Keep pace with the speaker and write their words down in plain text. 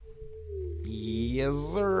Yes,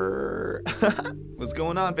 sir. What's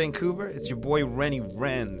going on, Vancouver? It's your boy Rennie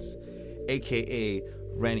Renz, aka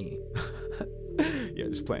Rennie. Yeah,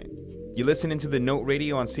 just playing. You're listening to the Note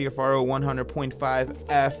Radio on CFRO 100.5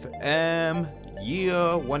 FM.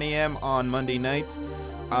 Yeah, 1 a.m. on Monday nights.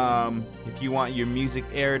 If you want your music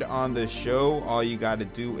aired on the show, all you got to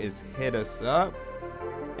do is hit us up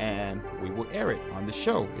and we will air it on the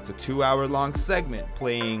show. It's a 2-hour-long segment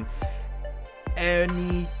playing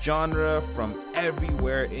any genre from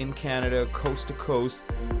everywhere in Canada, coast to coast,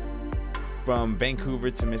 from Vancouver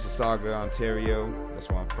to Mississauga, Ontario. That's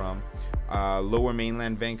where I'm from. Lower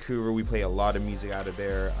mainland Vancouver, we play a lot of music out of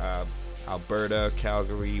there. Alberta,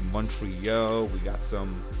 Calgary, Montreal, we got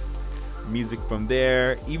some music from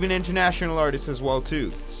there, even international artists as well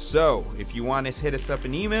too. So if you want to hit us up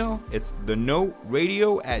an email, it's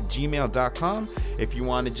thenoteradio@gmail.com. If you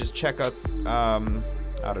want to just check out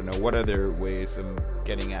I don't know what other ways I'm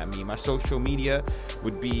getting at me, my social media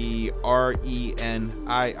would be RENII_TH.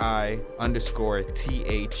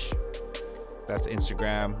 That's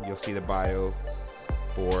Instagram. You'll see the bio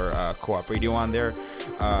for Co-op Radio on there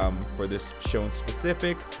for this show in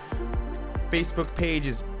specific. Facebook page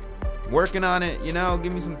is working on it,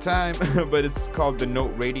 give me some time. But it's called The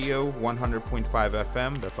Note Radio 100.5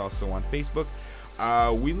 FM. That's also on Facebook.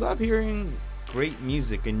 We love hearing great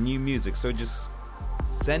music and new music, so just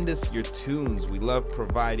send us your tunes. We love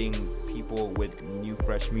providing people with new,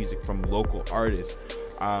 fresh music from local artists.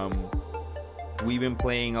 We've been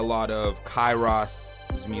playing a lot of Kairos'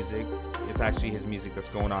 music. It's actually his music that's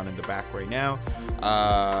going on in the back right now.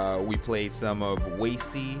 We played some of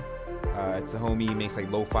Wacy. It's a homie. He makes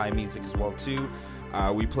like lo-fi music as well too.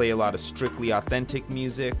 We play a lot of strictly authentic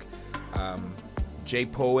music. J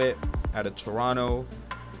Poet out of Toronto.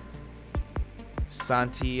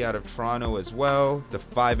 Santi out of Toronto as well. The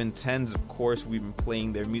 5 and 10s, of course, we've been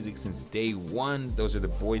playing their music since day one. Those are the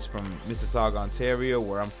boys from Mississauga, Ontario,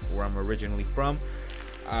 where I'm originally from.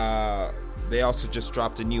 They also just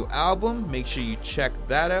dropped a new album. Make sure you check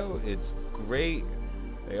that out. It's great.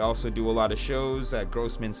 They also do a lot of shows at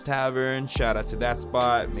Grossman's Tavern. Shout out to that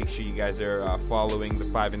spot. Make sure you guys are following the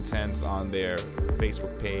 5 and 10s on their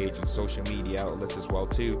Facebook page and social media outlets as well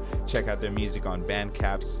too. Check out their music on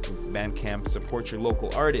Bandcamp. Support your local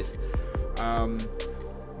artists.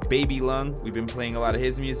 Baby Lung, we've been playing a lot of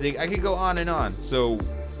his music. I could go on and on. So,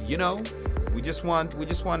 we just want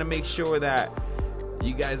to make sure that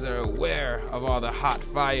you guys are aware of all the hot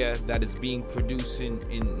fire that is being produced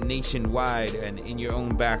in nationwide and in your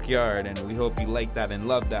own backyard, and we hope you like that and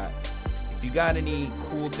love that. If you got any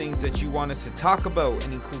cool things that you want us to talk about,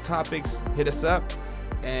 any cool topics, hit us up.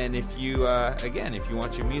 And if you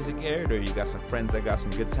want your music aired, or you got some friends that got some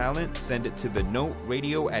good talent, send it to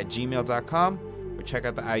thenoteradio@gmail.com, or check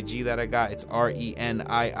out the IG that I got. It's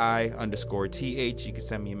RENII_TH. You can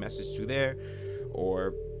send me a message through there,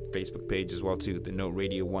 or Facebook page as well too, The Note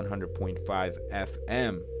Radio 100.5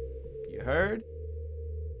 FM. You heard?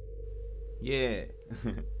 Yeah.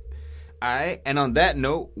 Alright, and on that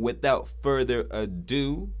note, without further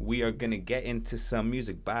ado, we are gonna get into some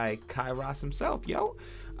music by Kairos himself, yo.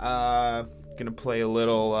 Gonna play a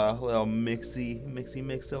little mixy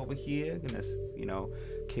mix over here. Gonna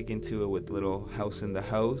kick into it with little House in the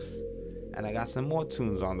House, and I got some more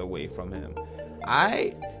tunes on the way from him.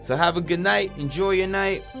 Alright, so have a good night, enjoy your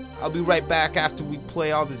night. I'll be right back after we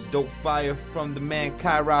play all this dope fire from the man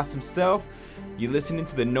Kairos himself. You're listening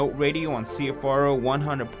to the Note Radio on CFRO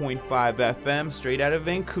 100.5 FM, straight out of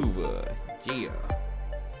Vancouver. Yeah.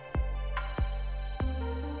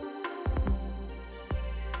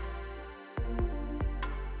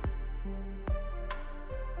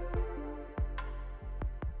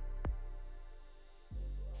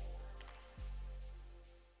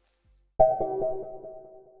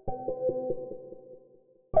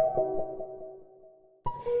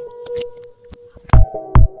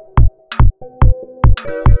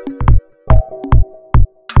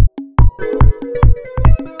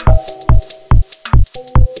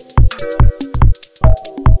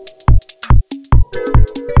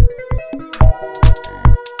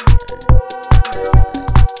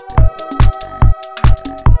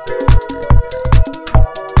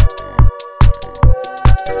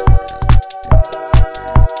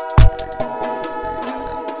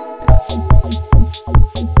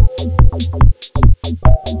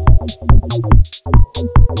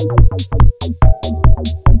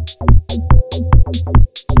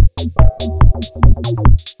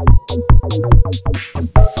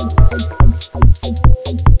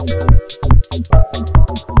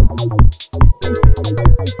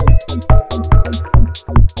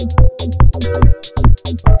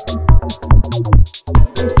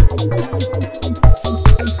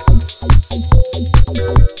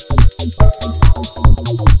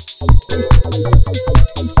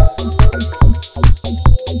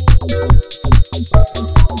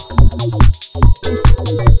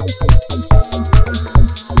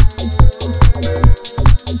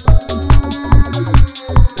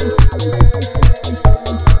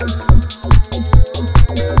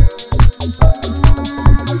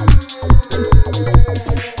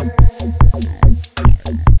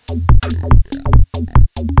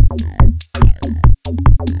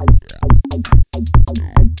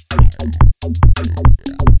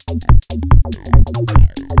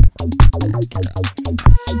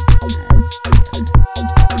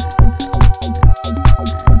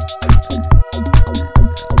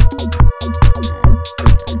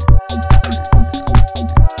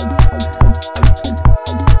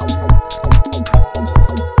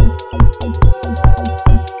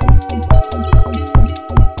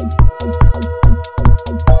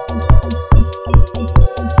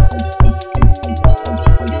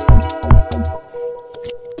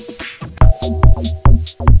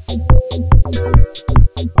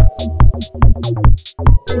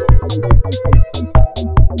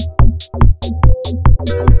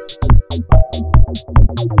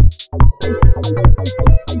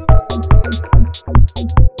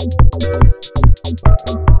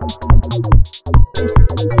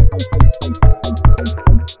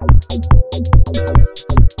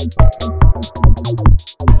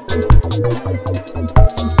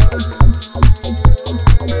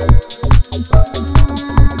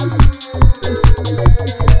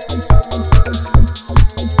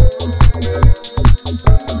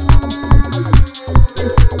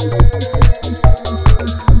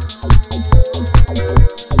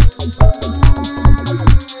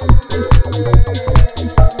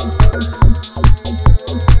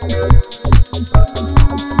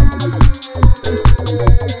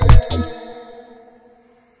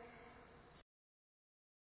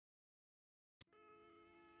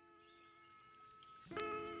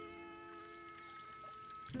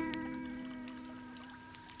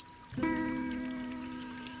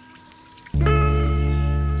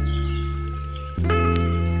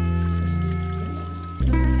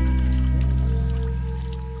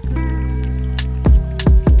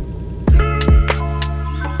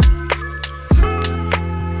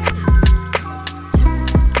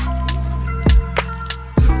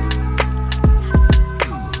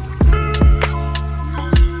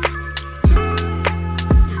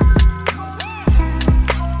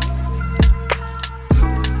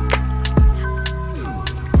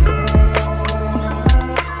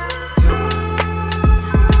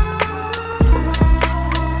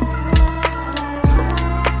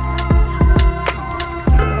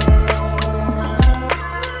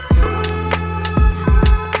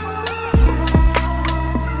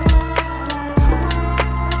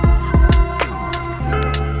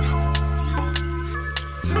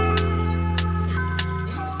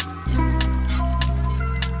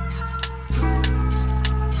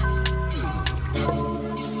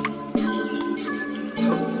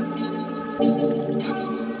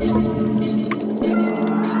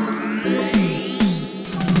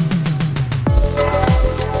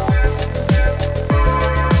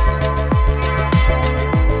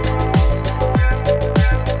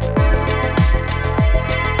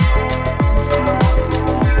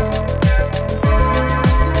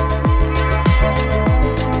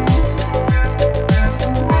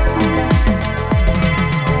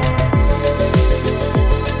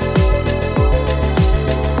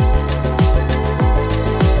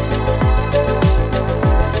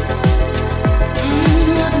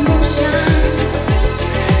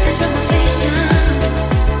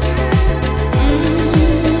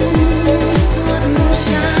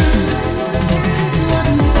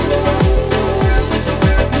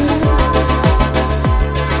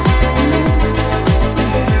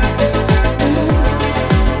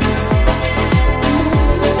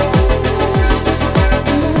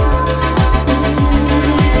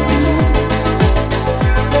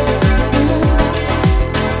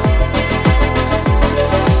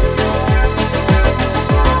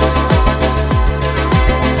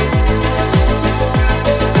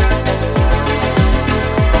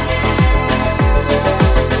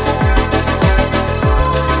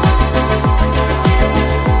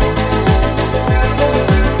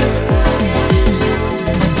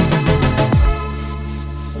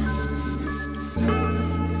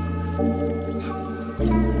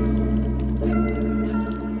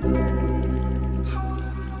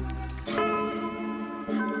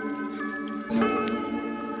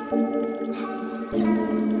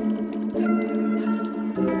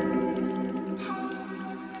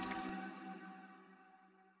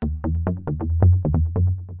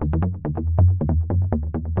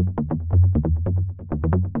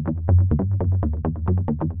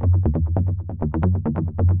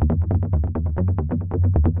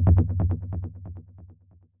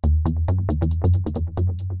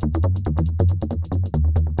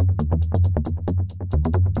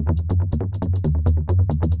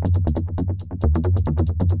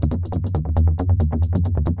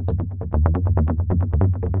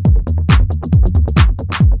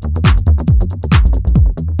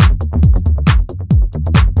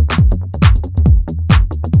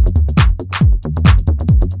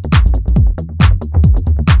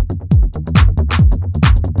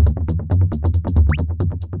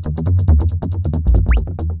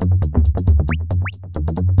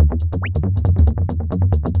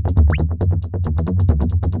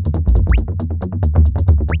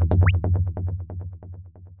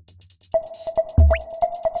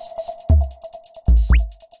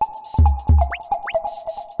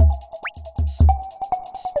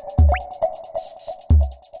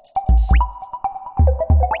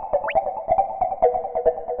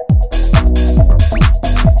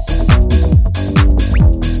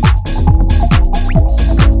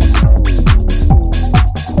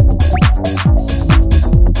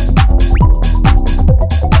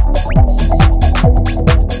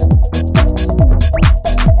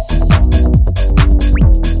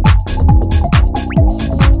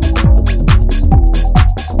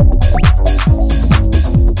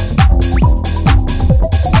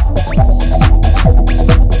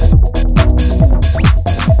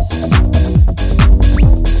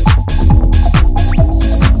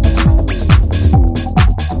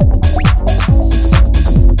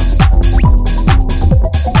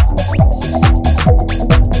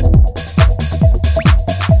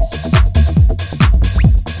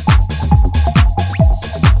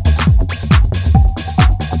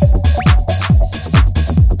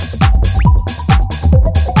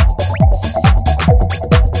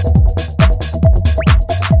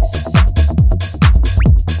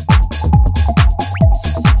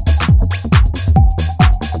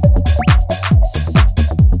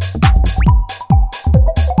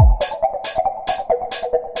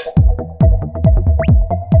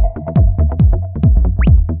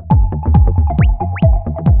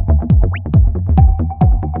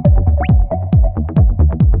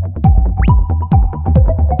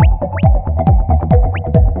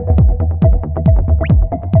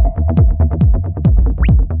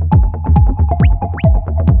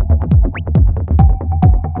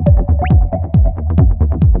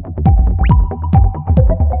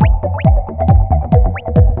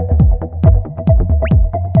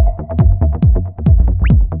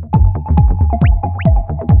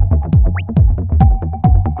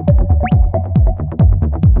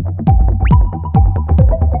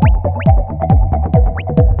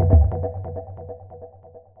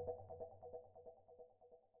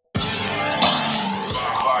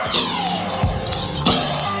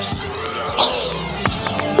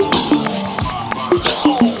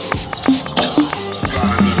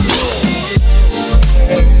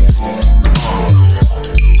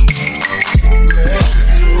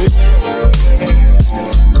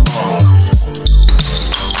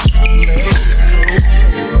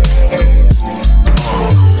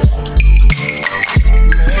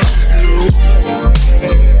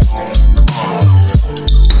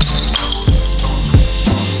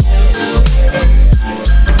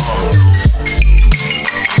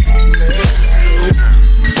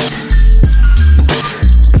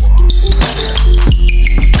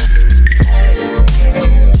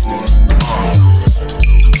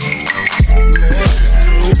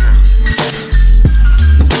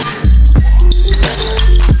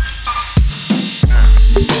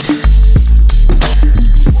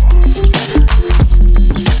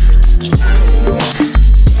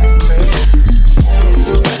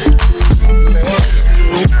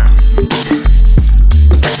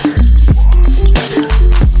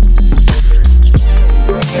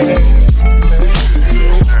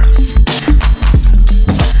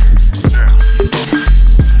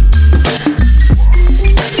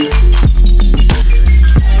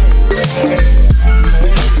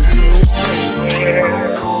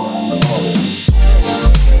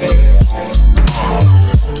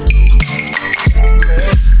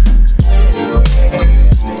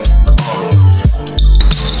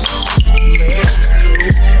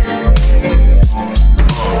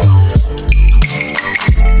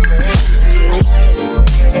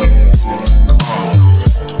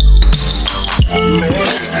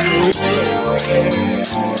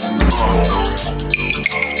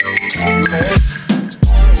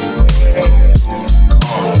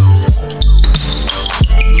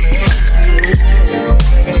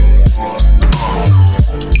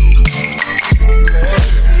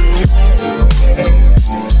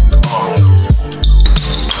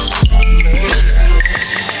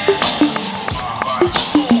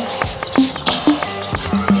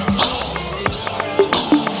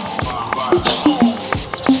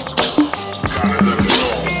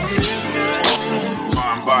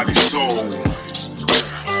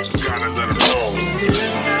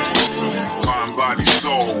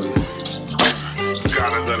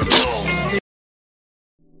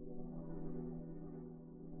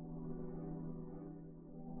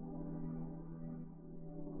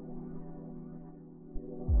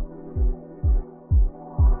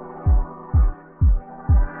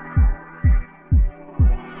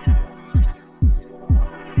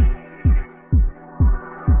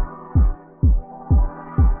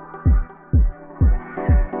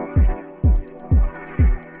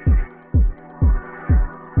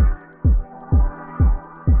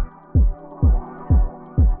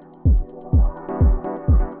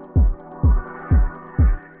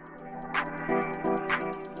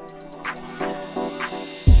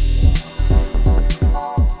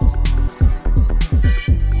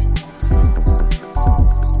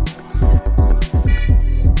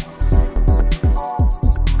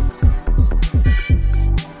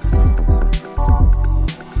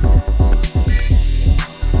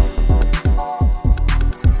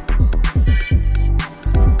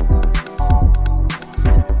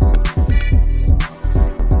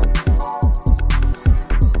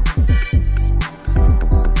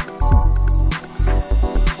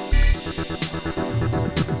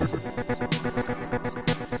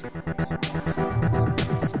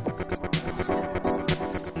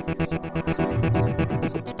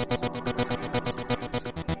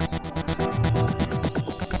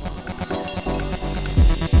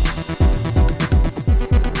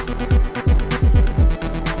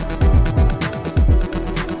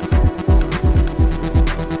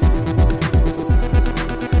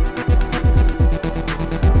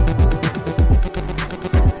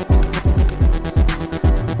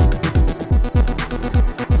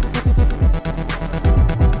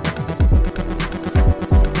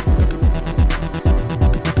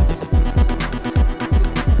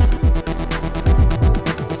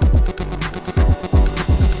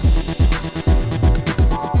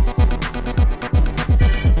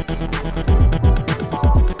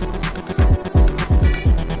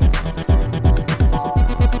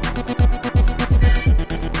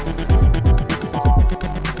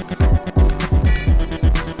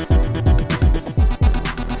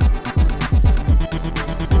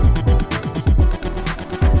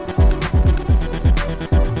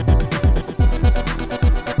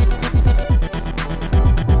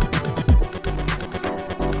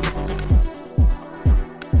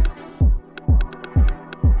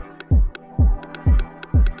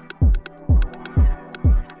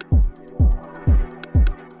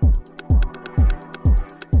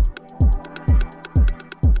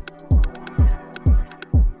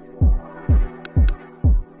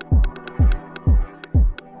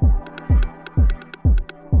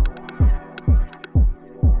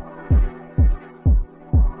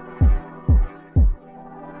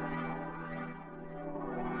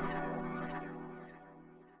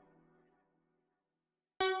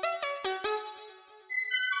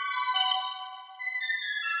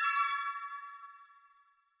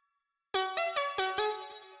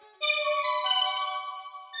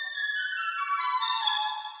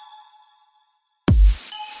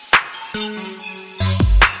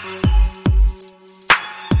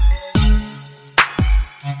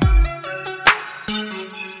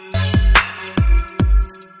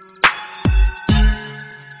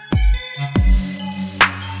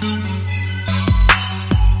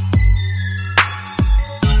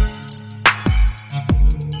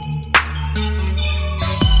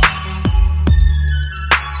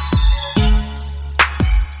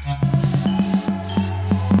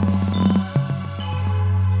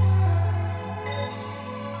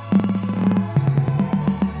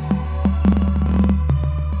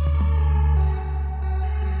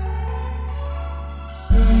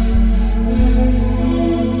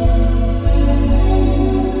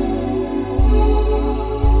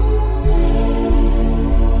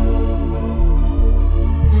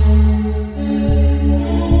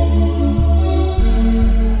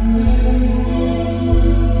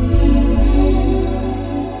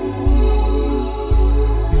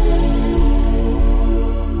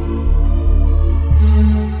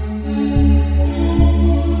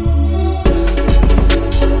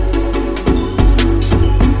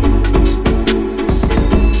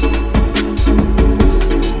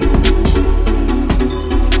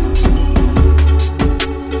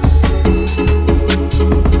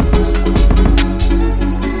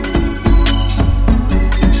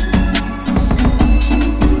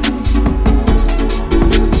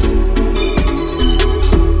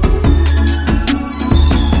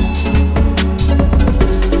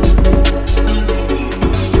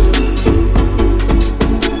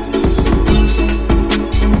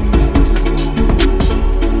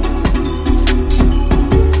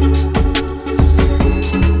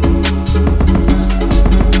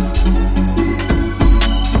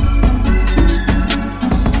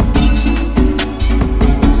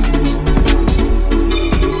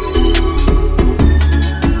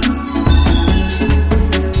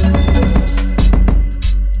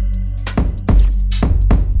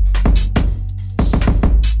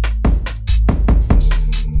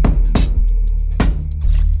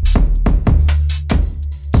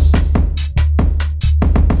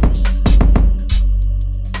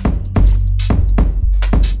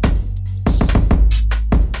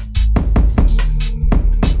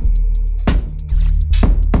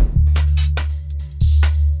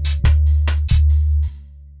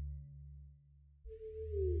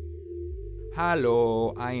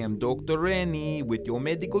 Hello, I am Dr. Rennie with your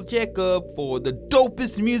medical checkup for the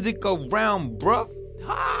dopest music around, bruh.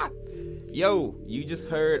 Ha! Yo, you just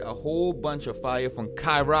heard a whole bunch of fire from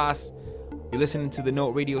Kairos. You're listening to the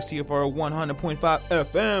Note Radio CFR 100.5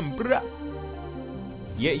 FM, bruh.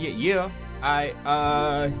 Yeah.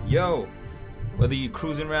 Yo. Whether you're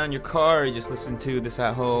cruising around your car or just listen to this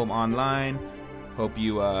at home online, hope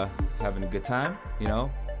you having a good time, you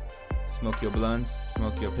know. Smoke your blunts,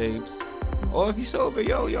 smoke your papes. Or if you're sober,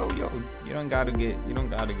 yo, you don't gotta get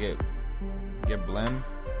blem.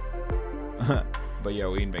 But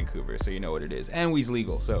yo, we in Vancouver, so you know what it is. And we's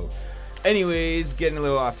legal, so anyways, getting a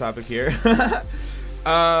little off topic here.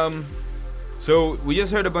 So we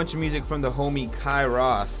just heard a bunch of music from the homie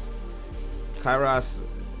Kairos. Kairos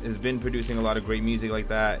has been producing a lot of great music like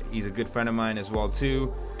that. He's a good friend of mine as well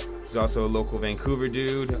too. He's also a local Vancouver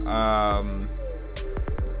dude.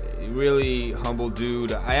 Really humble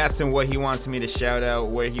dude. I asked him what he wants me to shout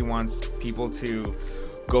out, where he wants people to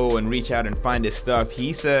go and reach out and find his stuff.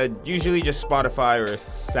 He said usually just Spotify or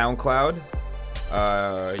SoundCloud.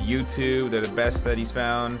 YouTube, they're the best that he's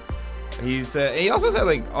found. He also said,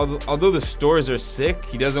 like, although the stores are sick,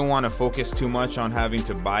 he doesn't want to focus too much on having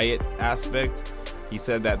to buy it aspect. He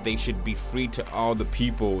said that they should be free to all the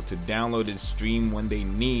people to download and stream when they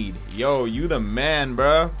need. Yo, you the man,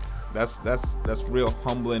 bro. That's real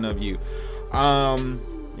humbling of you.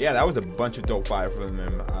 Yeah, that was a bunch of dope fire from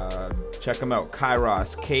him. Check him out,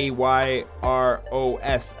 Kairos,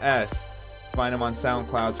 Kyross. Find him on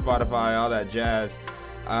SoundCloud, Spotify, all that jazz.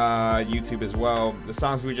 YouTube as well. The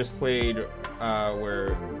songs we just played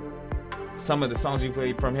were some of the songs we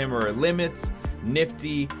played from him are Limits,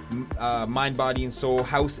 Nifty, Mind, Body, and Soul,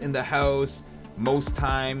 House in the House, Most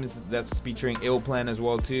Times, that's featuring Ill Plan as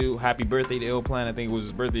well too. Happy birthday to Ill Plan. I think it was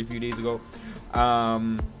his birthday a few days ago.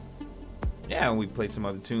 Yeah, and we played some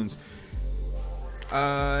other tunes.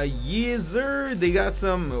 Sir. They got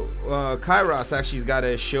some Kairos actually's got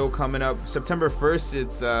a show coming up September 1st.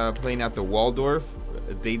 It's playing at the Waldorf,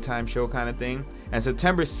 a daytime show kind of thing. And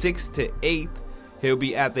September 6th to 8th, he'll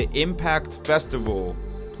be at the Impact Festival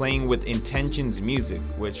playing with Intentions Music,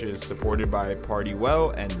 which is supported by Party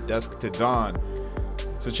Well and Dusk to Dawn.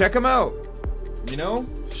 So check them out. You know,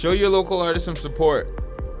 show your local artists some support.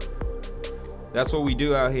 That's what we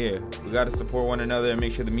do out here. We got to support one another and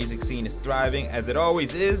make sure the music scene is thriving, as it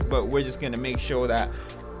always is, but we're just going to make sure that,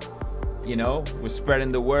 you know, we're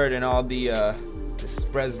spreading the word, and all the it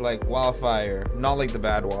spreads like wildfire. Not like the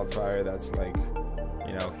bad wildfire that's like,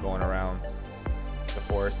 you know, going around the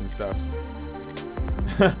forest and stuff.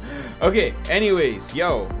 Okay, anyways,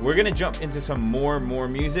 yo, we're gonna jump into some more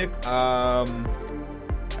music.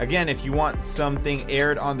 Again, if you want something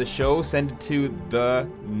aired on the show, send it to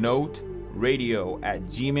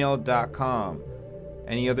thenoteradio@gmail.com.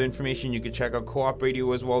 Any other information, you can check out Co-op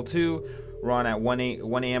Radio as well too. We're on at 1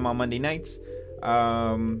 a.m. on Monday nights.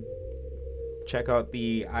 Check out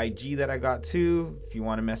the IG that I got too. If you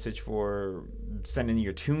want a message for sending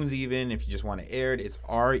your tunes, even if you just want to air it, it's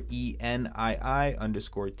RENII_TH.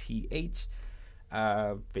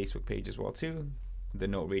 Facebook page as well too. The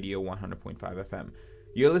Note Radio 100.5 FM.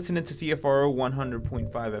 You're listening to CFRO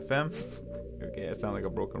 100.5 FM. Okay, I sound like a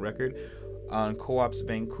broken record. On Co-op's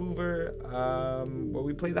Vancouver, where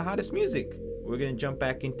we play the hottest music. We're gonna jump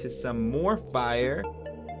back into some more fire.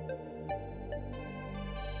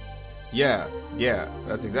 Yeah,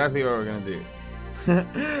 that's exactly what we're gonna do.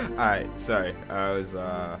 Alright, sorry. I was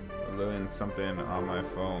doing something on my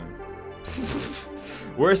phone.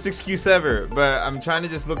 Worst excuse ever, but I'm trying to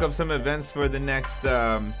just look up some events for the next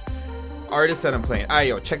artist that I'm playing. Alright,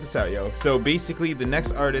 yo, check this out, yo. So basically, the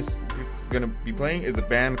next artist we're gonna be playing is a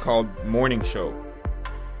band called Morning Show.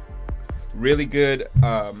 Really good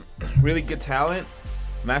talent.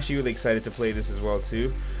 I'm actually really excited to play this as well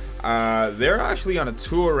too. They're actually on a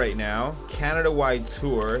tour right now, Canada-wide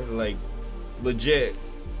tour, like legit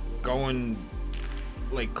going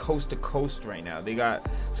like coast to coast right now. They got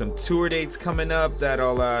some tour dates coming up that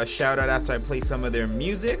I'll shout out after I play some of their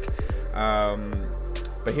music.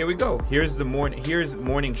 But here we go. Here's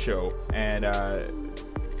Morning Show, and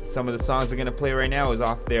some of the songs they're gonna play right now is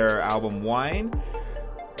off their album Wine.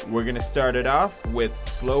 We're gonna start it off with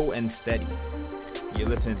Slow and Steady. You're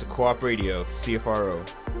listening to Co-op Radio, CFRO.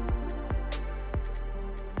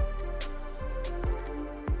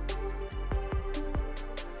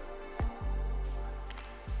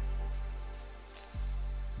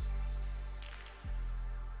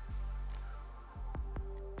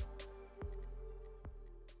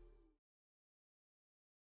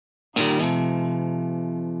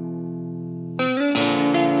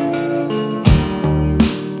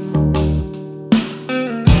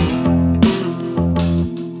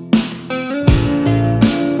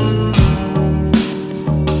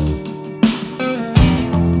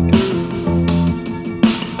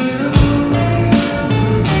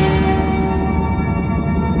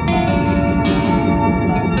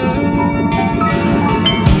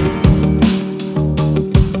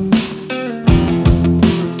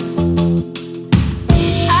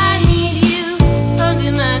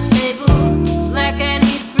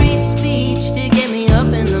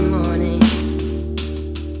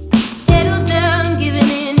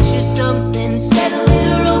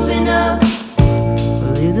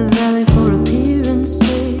 the valley for appearance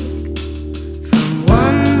sake. From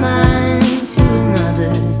one line to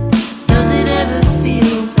another, does it ever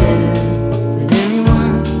feel better with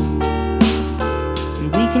anyone? And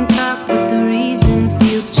we can talk, but the reason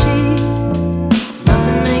feels cheap.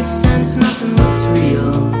 Nothing makes sense, nothing looks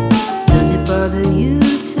real. Does it bother you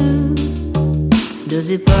too? Does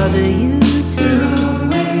it bother you too?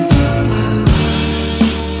 Always on my mind.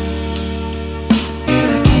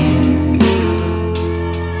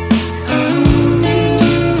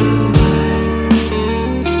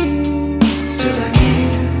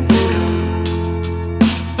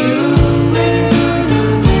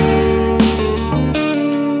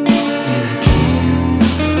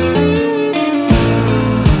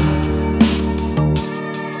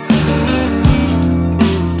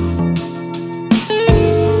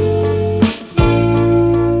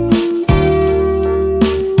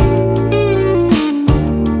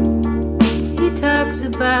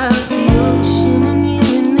 About the ocean and you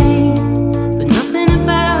and me, but nothing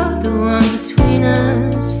about the one between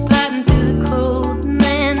us, fighting through the cold.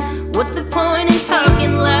 Man, what's the point in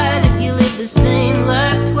talking light if you live the same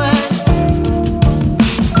life twice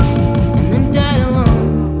and then die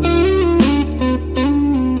alone?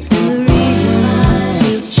 And the reason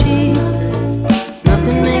feels cheap,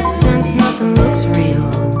 nothing makes sense, nothing looks real.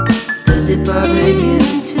 Does it bother you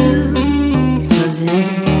too? Does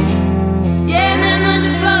it?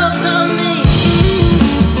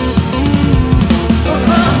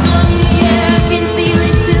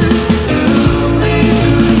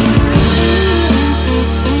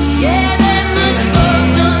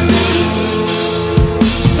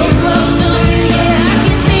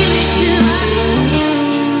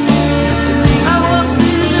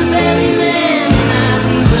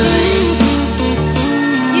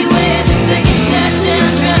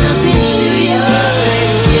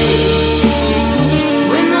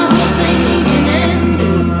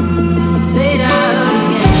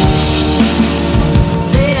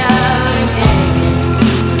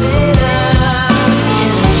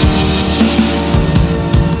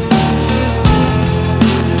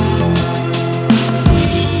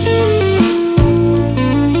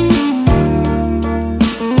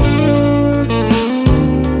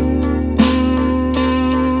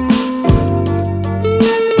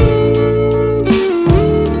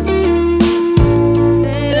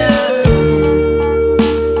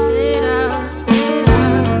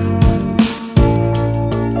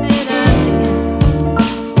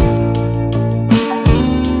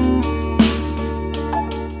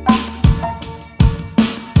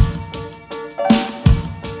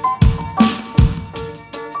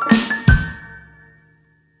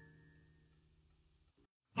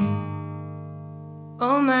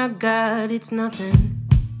 Oh my God, it's nothing.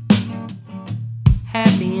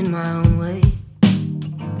 Happy in my own way.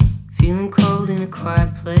 Feeling cold in a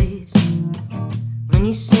quiet place. When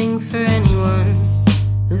you sing for anyone,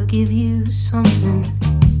 they'll give you something.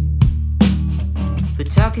 But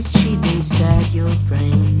talk is cheap inside your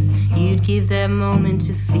brain. You'd give that moment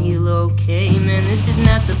to feel okay. Man, this is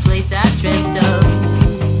not the place I dreamt of.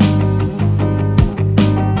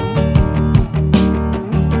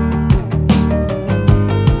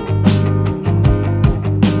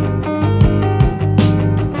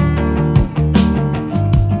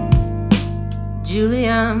 Julie,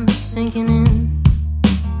 I'm sinking in.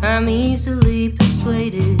 I'm easily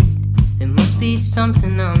persuaded. There must be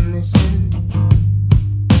something I'm missing.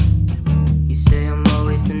 You say I'm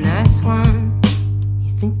always the nice one. You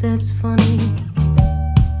think that's funny?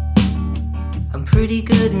 I'm pretty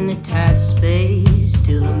good in a tight space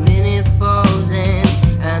till the minute falls and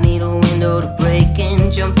I need a window to break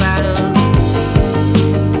and jump out of.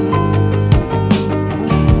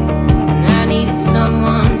 And I needed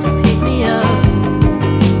someone to pick me up.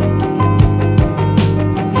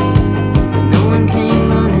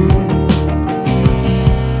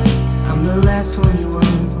 Last one you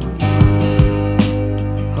want,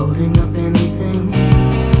 holding up anything.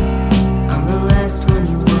 I'm the last one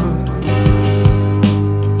you want,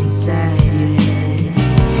 inside your head.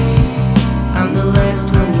 I'm the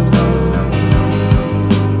last one you want,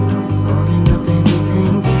 holding up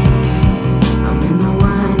anything. I'm in the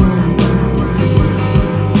wine and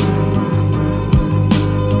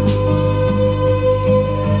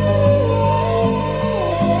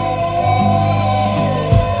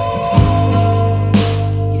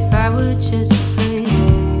just afraid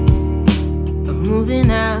of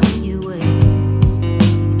moving out your way,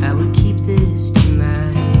 I would keep this to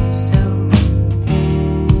myself.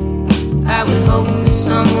 I would hope for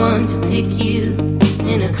someone to pick you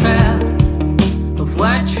in a crowd of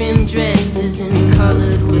white trimmed dresses and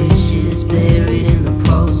colored wishes buried in the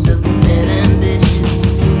pulse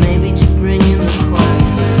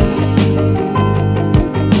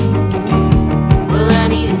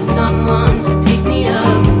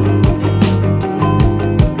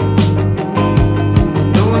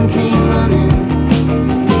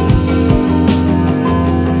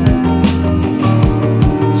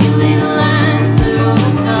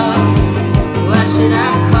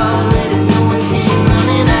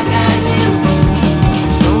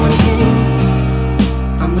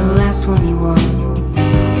last 21,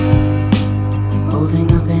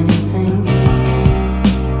 holding up anything.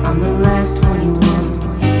 I'm the last 21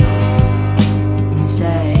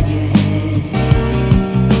 inside your head.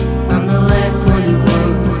 I'm the last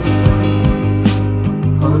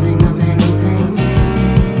 21 holding up anything.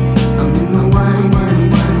 I'm in the wine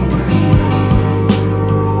and undefeated.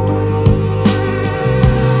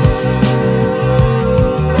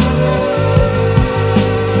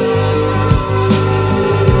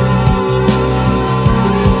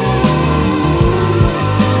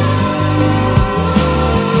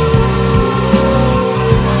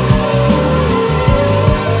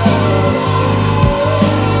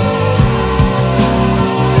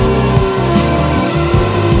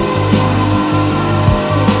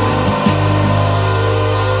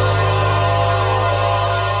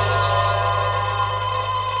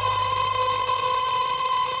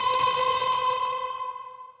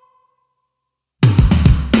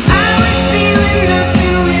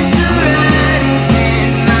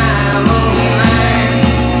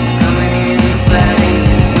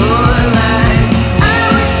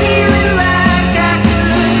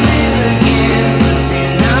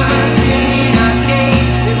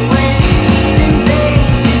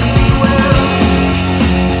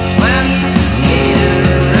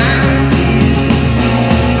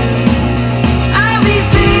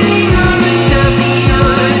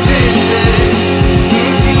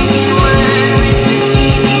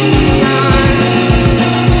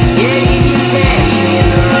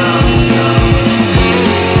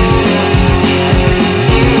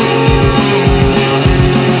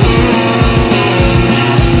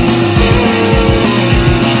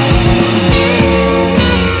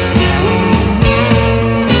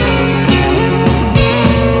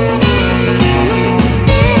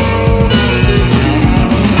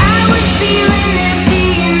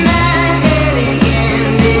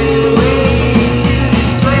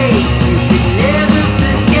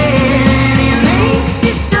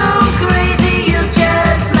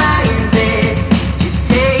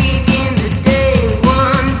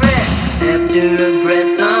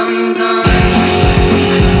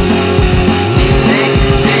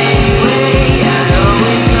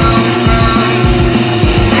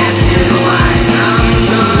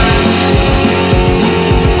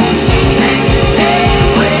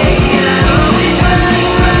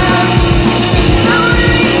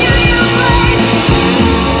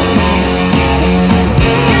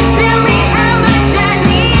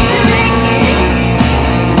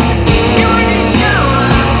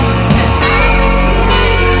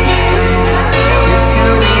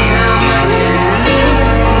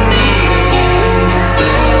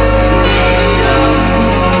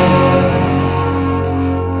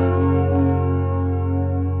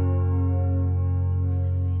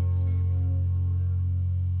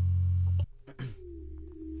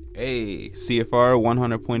 Hey, CFR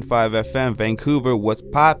 100.5 FM, Vancouver, what's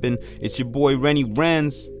poppin'? It's your boy Rennie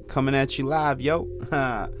Renz coming at you live, yo.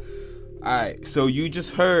 Alright, so you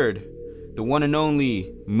just heard the one and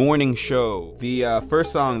only Morning Show. The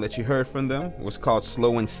first song that you heard from them was called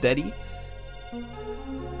Slow and Steady.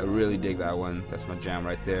 I really dig that one. That's my jam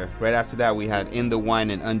right there. Right after that, we had In the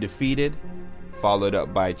Wine and Undefeated, followed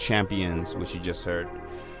up by Champions, which you just heard.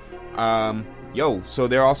 So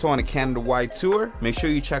they're also on a Canada-wide tour. Make sure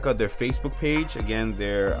you check out their Facebook page. Again,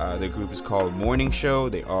 their group is called Morning Show.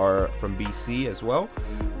 They are from BC as well.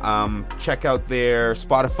 Check out their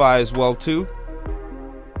Spotify as well too.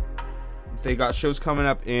 They got shows coming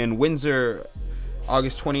up in Windsor,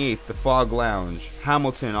 August 28th, the Fog Lounge.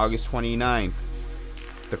 Hamilton, August 29th,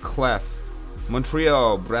 the Clef.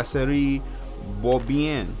 Montreal, Brasserie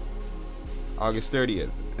Beaubien, August 30th.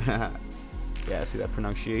 Yeah, see that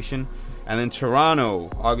pronunciation? And then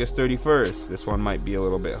Toronto, August 31st. This one might be a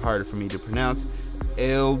little bit harder for me to pronounce.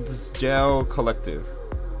 Gel Collective.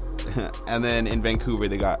 And then in Vancouver,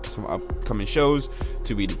 they got some upcoming shows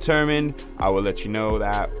to be determined. I will let you know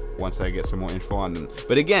that once I get some more info on them.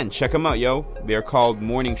 But again, check them out, yo. They're called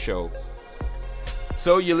Morning Show.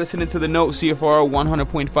 So you're listening to The Note, CFR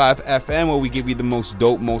 100.5 FM, where we give you the most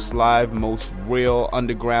dope, most live, most real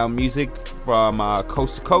underground music from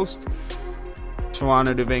coast to coast.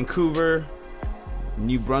 Toronto to Vancouver,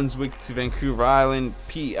 New Brunswick to Vancouver Island,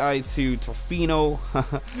 PI to Tofino.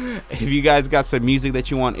 If you guys got some music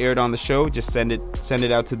that you want aired on the show, just send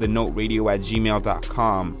it out to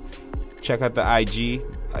thenoteradio@gmail.com. Check out the IG.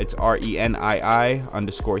 It's RENII_TH.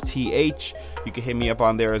 You can hit me up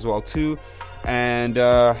on there as well too. And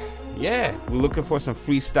yeah, we're looking for some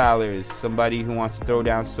freestylers, somebody who wants to throw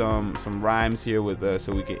down some rhymes here with us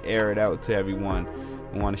so we can air it out to everyone.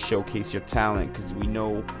 We want to showcase your talent, because we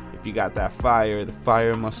know If you got that fire, the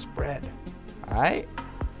fire must spread. Alright?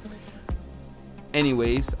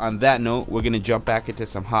 Anyways, on that note, we're going to jump back into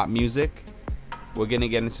some hot music. We're going to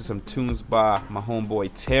get into some tunes by my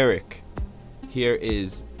homeboy Tarek. Here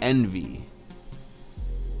is Envy.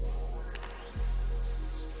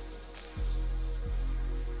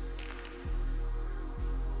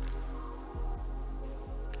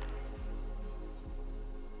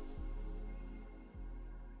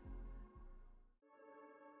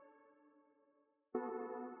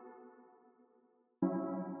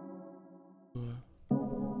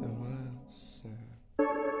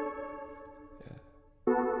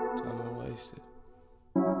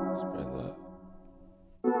 Spread love.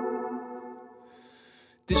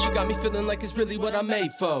 This shit got me feeling like it's really what I'm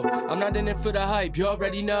made for. I'm not in it for the hype, you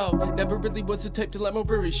already know. Never really was the type to let my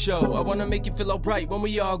worries show. I wanna make it feel alright when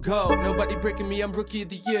we all go. Nobody breaking me, I'm rookie of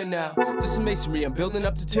the year now. This is masonry, I'm building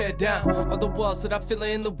up to tear down all the walls that I feel are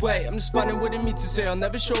in the way. I'm just finding what it means to say I'll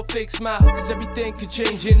never show a fake smile, cause everything could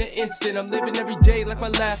change in an instant. I'm living every day like my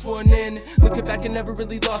last one in. Looking back, I never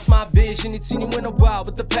really lost my vision. Ain't seen you in a while,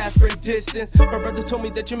 but the past break distance. My brother told me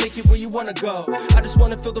that you make it where you wanna go. I just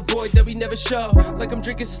wanna fill the void that we never show. Like I'm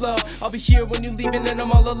drinking slow, I'll be here when you're leaving and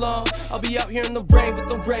I'm all alone. I'll be out here in the rain with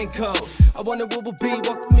no raincoat. I wonder what will be,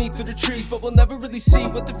 walk with me through the trees, but we'll never really see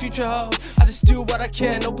what the future holds. I just do what I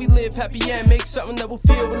can, hope we live happy and make something that we'll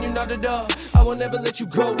feel when you're not at all. I will never let you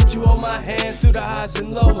go, would you hold my hand through the highs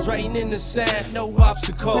and lows, writing in the sand, no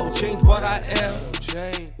obstacle, change what I am.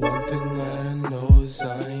 One thing that I know is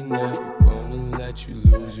I ain't never gonna let you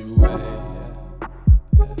lose your way.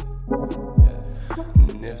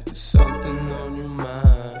 And if there's something on your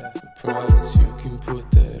mind, I promise you can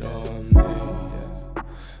put that on me,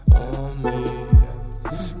 on me.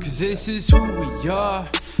 Cause this is who we are,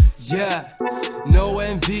 yeah. No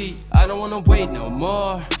envy, I don't wanna wait no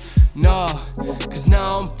more, no. Cause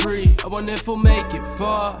now I'm free, I wonder if we'll make it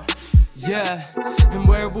far, yeah. And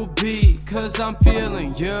where we'll be, cause I'm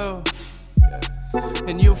feeling you,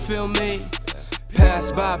 and you feel me.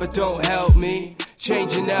 Pass by but don't help me.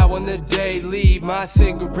 Changing now on the daily. My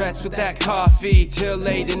cigarettes with that coffee till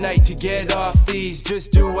late at night to get off these.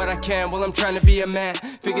 Just do what I can while I'm trying to be a man.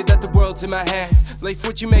 Figure that the world's in my hands. Life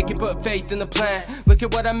what you make it, put faith in the plan. Look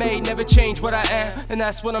at what I made, never change what I am, and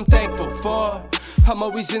that's what I'm thankful for. I'm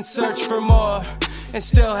always in search for more, and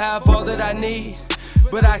still have all that I need.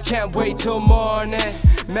 But I can't wait till morning.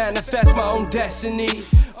 Manifest my own destiny.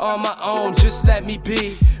 On my own, just let me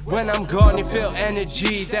be. When I'm gone, you feel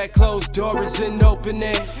energy. That closed door is an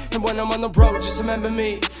opening. And when I'm on the road, just remember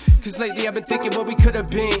me. Cause lately I've been thinking what we could have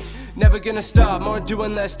been. Never gonna stop, more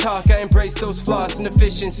doing less talk. I embrace those flaws and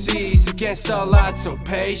deficiencies. Against all odds, so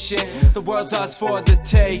patient. The world's ours for the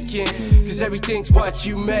taking. Cause everything's what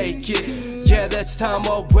you make it. Yeah, that's time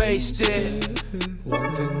well wasted.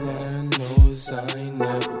 One thing that I know is I ain't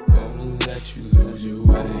never gonna let you lose your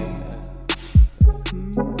way.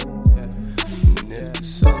 And if there's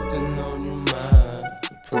something on your mind,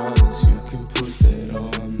 I promise you can put that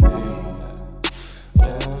on me,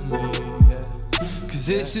 Cause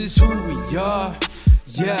this is who we are,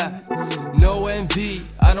 yeah. No envy,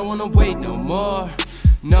 I don't wanna wait no more,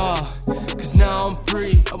 no. Cause now I'm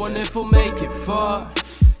free, I wonder if we'll make it far,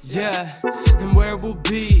 yeah. And where we'll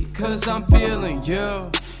be, cause I'm feeling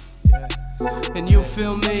you, and you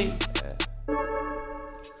feel me.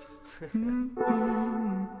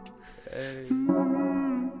 Hey.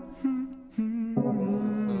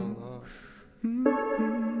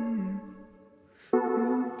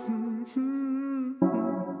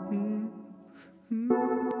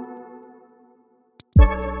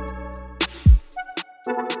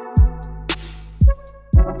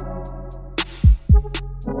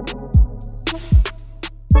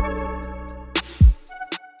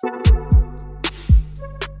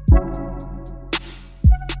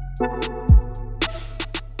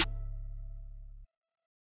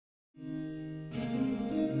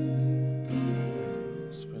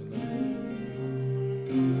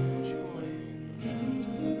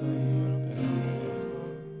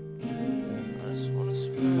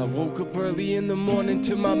 I woke up early in the morning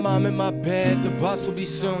to my mom in my bed. The boss will be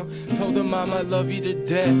soon. Told her, Mom, I love you to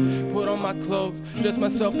death. Put on my clothes, dress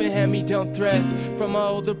myself in hand-me-down threads from my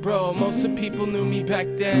older bro. Most of people knew me back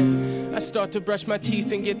then. I start to brush my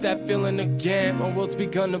teeth and get that feeling again. My world's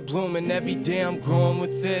begun to bloom and every day I'm growing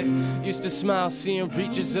with it. Used to smile seeing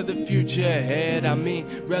reaches of the future ahead. I mean,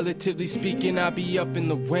 relatively speaking, I'll be up in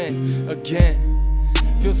the wind again.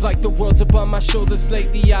 Feels like the world's up on my shoulders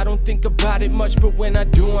lately. I don't think about it much, but when I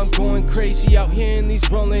do, I'm going crazy. Out here in these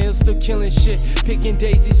rolling hills, still killing shit. Picking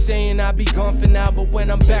daisies, saying I'll be gone for now, but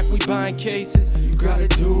when I'm back, we buying cases. You gotta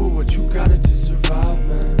do what you gotta to survive,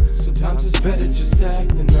 man. Sometimes it's better just to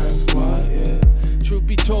act than ask quiet. Truth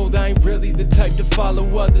be told, I ain't really the type to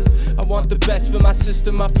follow others. I want the best for my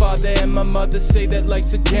sister, my father, and my mother. Say that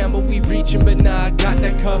life's a gamble, we reaching, but nah, I got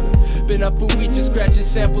that covered. Been up for weeks, scratching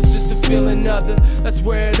samples just to feel another. That's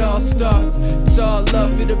where it all starts. It's all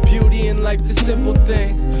love for the beauty in life, the simple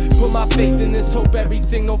things. Put my faith in this, hope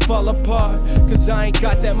everything don't fall apart. Cause I ain't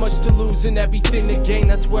got that much to lose and everything to gain,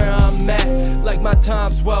 that's where I'm at. Like my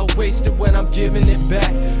time's well wasted when I'm giving it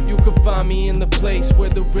back. You can find me in the place where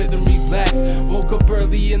the rhythm relax. Woke up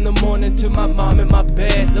early in the morning to my mom in my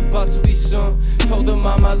bed. The bus will be soon. Told her,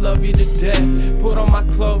 Mom, I love you to death. Put on my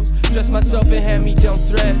clothes, dress myself in hand-me-down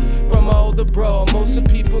threads. From my older bro, most of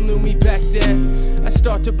people knew me back then. I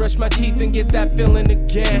start to brush my teeth and get that feeling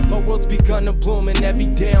again. My world's begun to bloom and every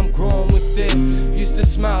day I'm growing with it. Used to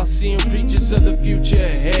smile, seeing preachers of the future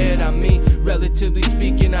ahead. I mean, relatively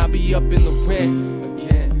speaking, I'll be up in the wind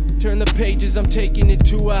again. Turn the pages, I'm taking it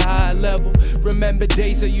to a higher level. Remember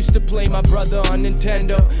days I used to play my brother on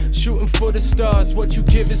Nintendo. Shooting for the stars, what you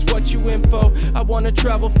give is what you info. I wanna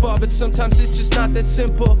travel far, but sometimes it's just not that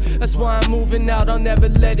simple. That's why I'm moving out, I'll never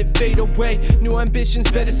let it fade away. New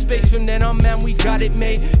ambitions, better space, from then on, man, we got it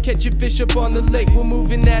made. Catch a fish up on the lake, we're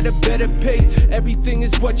moving at a better pace. Everything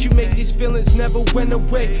is what you make, these feelings never went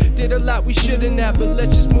away. Did a lot we shouldn't have, but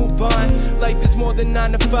let's just move on. Life is more than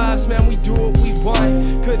 9 to 5s, man, we do what we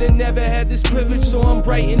want. Could've never had this privilege, so I'm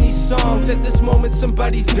writing these songs. At this moment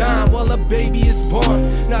somebody's dying while a baby is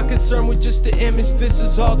born. Not concerned with just the image, this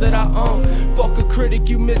is all that I own. Fuck a critic,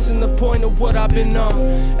 you missing the point of what I've been on.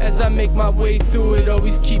 As I make my way through it,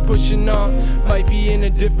 always keep pushing on. Might be in a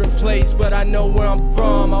different place, but I know where I'm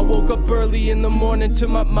from. I woke up early in the morning to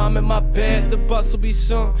my mom in my bed. The bus will be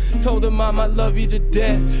soon. Told her, Mom, I love you to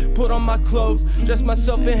death. Put on my clothes, dress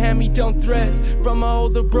myself in hand-me-down threads. From my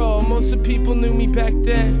older bro, most of people knew me back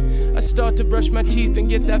then. I start to brush my teeth and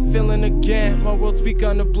get that feeling again. My world's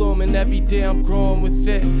begun to bloom and every day I'm growing with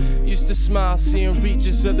it. Used to smile, seeing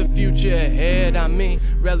reaches of the future ahead. I mean,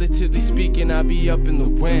 relatively speaking, I'll be up in the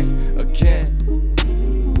wind again.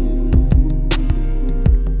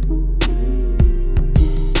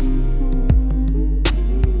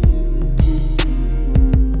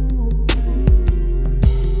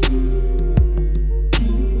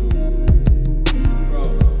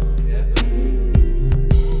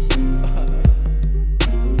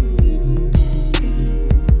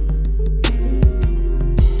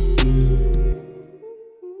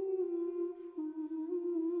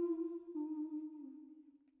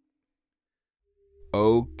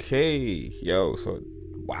 Okay, yo, so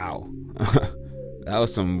wow. That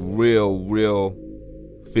was some real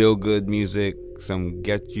feel good music, some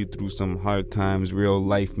get you through some hard times, real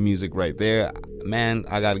life music right there. Man,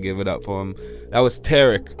 I gotta give it up for him. That was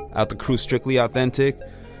Etiquette out the crew, Strictly Authentic.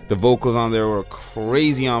 The vocals on there were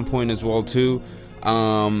crazy on point as well too.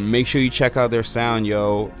 Make sure you check out their sound,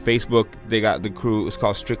 yo. Facebook, they got the crew, it's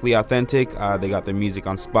called Strictly Authentic. They got their music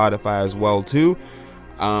on Spotify as well too.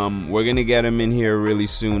 We're gonna get him in here really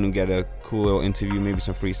soon and get a cool little interview, maybe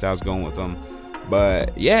some freestyles going with them.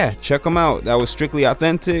 But yeah, check them out. That was Strictly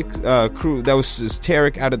Authentic crew. That was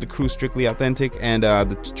Etiquette out of the crew, Strictly Authentic, and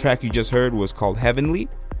the track you just heard was called Heavenly.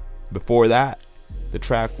 Before that, the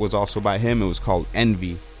track was also by him. It was called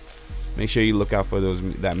Envy. Make sure you look out for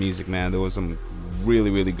that music, man. There was some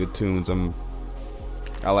really good tunes.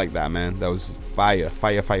 I like that, man. That was fire.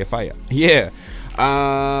 Yeah.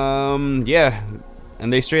 Yeah.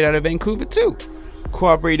 And they straight out of Vancouver too.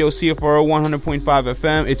 Co-op Radio, CFRO 100.5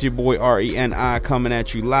 FM. It's your boy RENI coming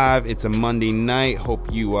at you live. It's a Monday night.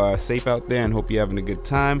 Hope you are safe out there and hope you're having a good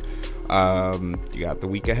time. You got the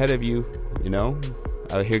week ahead of you, you know,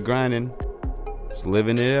 out here grinding, just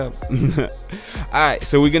living it up. Alright,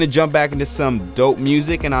 so we're gonna jump back into some dope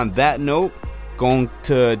music, and on that note, going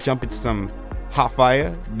to jump into some hot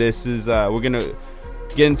fire. This is we're gonna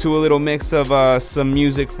get into a little mix of some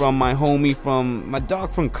music from my homie, from my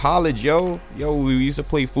dog from college, yo. We used to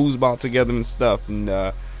play foosball together and stuff,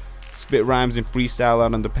 and spit rhymes and freestyle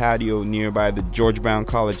out on the patio nearby the George Brown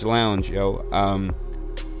College Lounge, yo.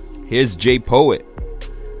 Here's J Poet.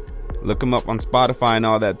 Look him up on Spotify and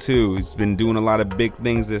all that too. He's been doing a lot of big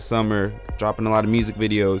things this summer, dropping a lot of music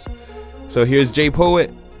videos. So here's J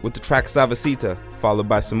Poet with the track Savasita, followed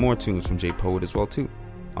by some more tunes from J Poet as well too.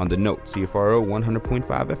 On the note, CFRO 100.5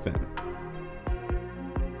 FM.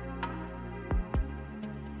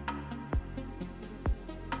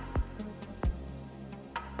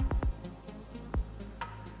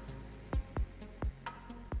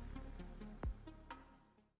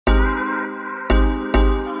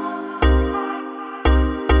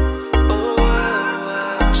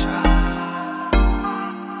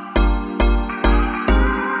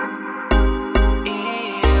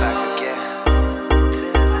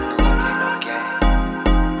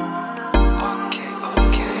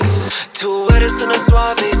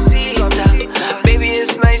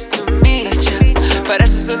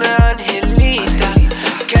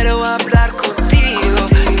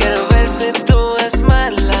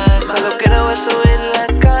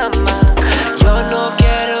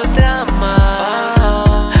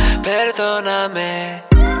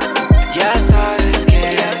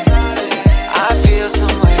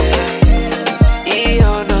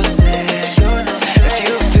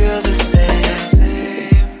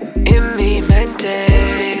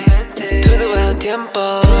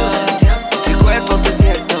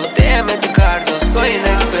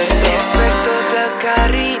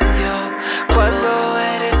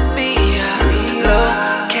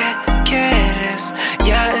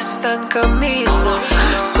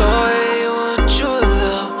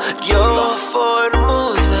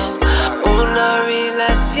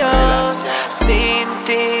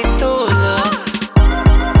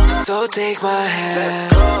 take my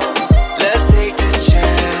hand, let's take this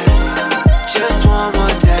chance. Just one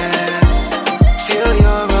more dance, feel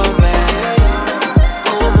your romance.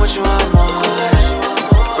 Como mucho amor,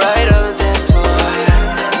 right on the dance floor.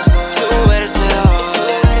 Tú eres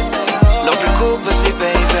mejor, no preocupes mi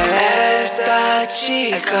baby. Esta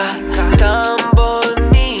chica tan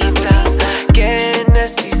bonita que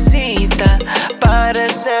necesita para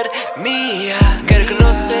ser mía. Quiero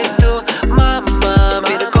conocer tu mamá,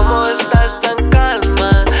 mira cómo estás tan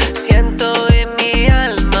calma. Siento en mi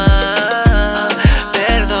alma,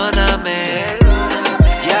 perdóname.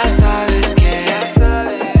 Ya sabes que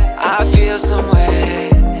I feel some way,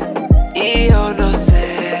 y yo no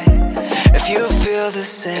sé if you feel the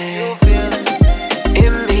same.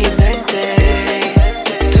 En mi mente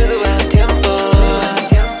todo el tiempo,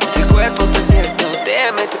 tu cuerpo te siento,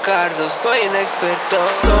 déjame tocarlo, soy un experto.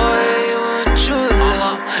 Soy un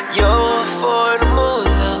chulo, yo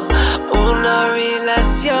formulo una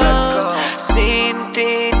relación sin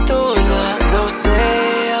título. No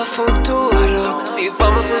sé el futuro si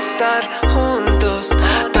vamos a estar juntos,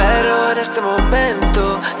 pero en este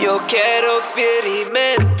momento yo quiero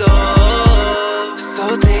experimento.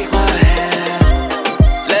 So take my hand,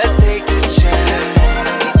 let's take this chance.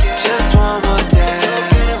 Just one more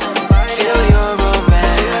dance, feel your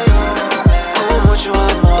romance. Como mucho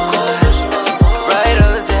amor, right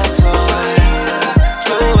on the dance floor.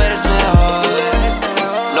 Tú eres mejor,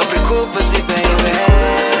 no preocupes mi baby.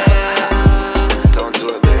 Don't do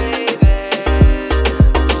it, baby.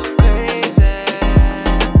 So crazy.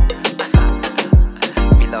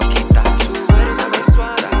 Mi loquita, tú eres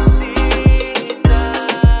suavecita.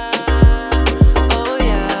 Oh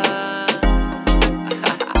yeah.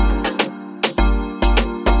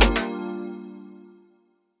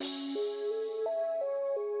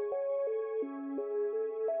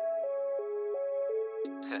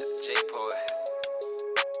 J-Poet,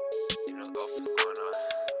 you know what's going on.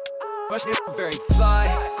 Rush nigga very fly,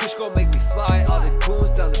 Kush gon' make me fly. All the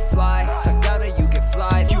goons down the fly, tuck down and you get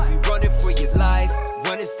fly. You be running for your life,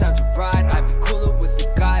 when it's time to ride. I be coolin' with the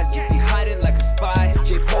guys, you be hiding like a spy.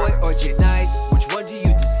 J-Poet or J-Nice, which one do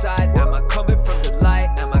you decide? Am I coming from the light,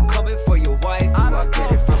 am I coming for your wife? Do I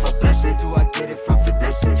get it from a blessing, do I get it from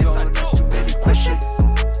finessing? Don't ask too many questions,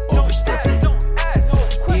 overstepping.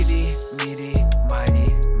 Itty, meaty,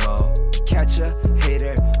 mighty, mo. Catch a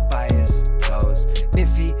hater by his toes.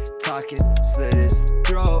 If he talking, slit his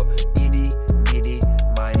throat. Eeny, meeny,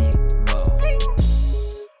 miny, mo.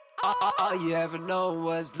 All you ever known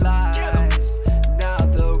was lies. Now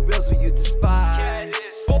the reals what you despise.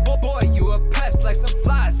 Boy, you a pest like some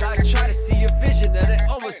flies. I try to see your vision and it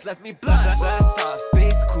almost left me blind. Last stop,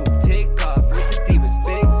 space coupe, take off with the demons.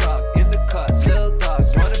 Big dog in the cuts, little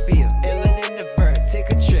dogs wanna be a villain in the vert.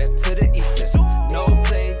 Take a trip to the eastern. No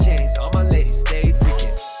plain James, all my ladies stay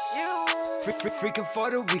freaking. Freaking for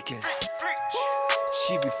the weekend.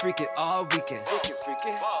 She be freaking all weekend.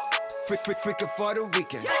 Freaking for the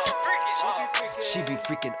weekend. She be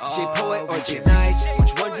freaking all J-Poet or J-Nice,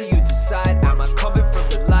 which one do you decide? Am I coming from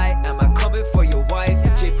the light? Am I coming for your wife?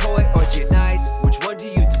 J-Poet or J-Nice, which one do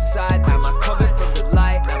you decide? Am I coming from the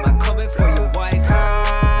light? Am I coming for your wife?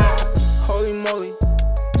 Holy moly,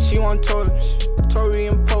 she want Tory, Tory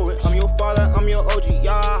and poet. I'm your father, I'm your OG,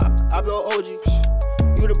 yeah, I blow OG.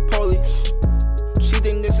 You the police. She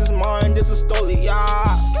think this is mine, this is stolen,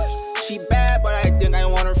 yeah. She bad, but I think I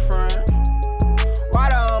want her friend.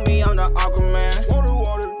 Water on me, I'm the awkward man.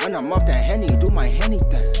 When I'm off that Henny, do my Henny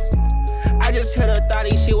dance. I just hit her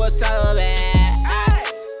thotty, she was celibate.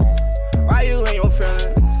 Why you in your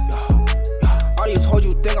feelings? All these hoes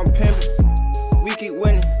you think I'm pimping. We keep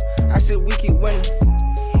winning, I said we keep winning.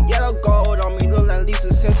 Yellow gold on me, look like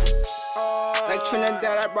Lisa Simpson. Like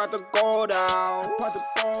Trinidad, I brought the gold out.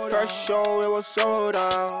 First show, it was sold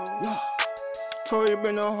out. Tory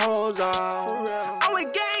bring the hoes out. I'm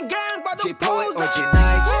with gang, brought the J-Poet pose or out.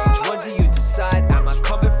 J-Nice, which one do you decide? Am I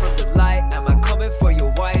coming from the light? Am I coming for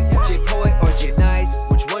your wife? J-Poet or J-Nice,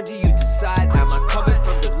 which one do you decide? Am I coming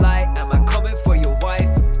from the light? Am I coming for your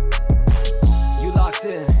wife? You locked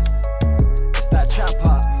in, it's that trap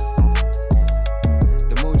pop,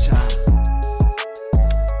 the moonshine.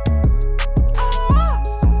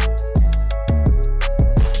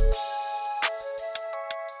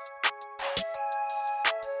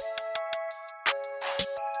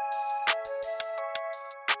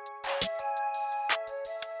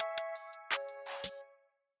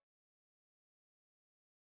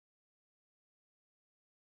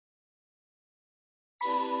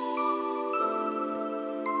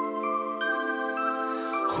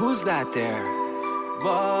 Who's that there? Whoa,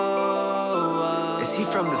 whoa. Is he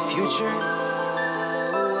from the future?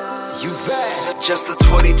 you bet. Just a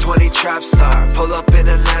 2020 trap star, pull up in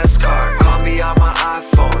a NASCAR. Call me on my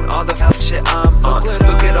iPhone, all the shit I'm on.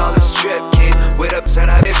 Look at all this drip, came with ups and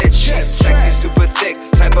I bitch. She's sexy, super thick,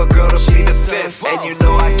 type of girl to plead the fifth. And you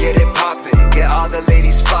know I get it poppin', get all the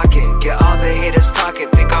ladies flocking, get all the haters talking.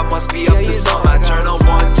 Think I must be up to some. I turn on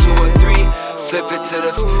 1, 2, or 3, flip it to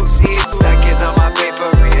the see, stacking on my paper,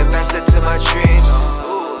 reinvest it to my dreams.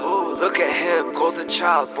 Look at him, golden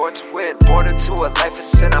child, born to win, born into a life of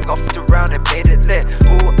sin. I've golfed around and made it lit.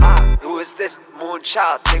 Who is this moon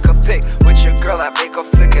child? Take a pic with your girl, I make a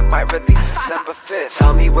flick. It might release December 5th.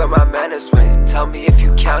 Tell me where my manners went, tell me if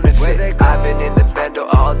you counterfeit. I've been in the bando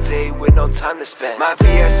all day with no time to spend. My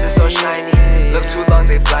VS is so shiny, look too long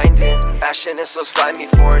they blinded. Fashion is so slimy,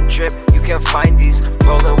 foreign drip, you can find these.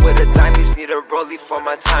 Rolling with a dimepiece, need a rollie for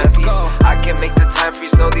my timepiece. I can make the time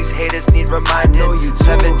freeze, know these haters need reminding.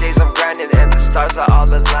 7 days I'm grinding and the stars are all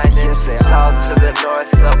aligning. South to the north,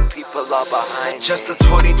 the people are behind. Just a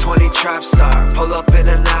 2020 trap star, pull up in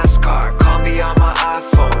a NASCAR. Call me on my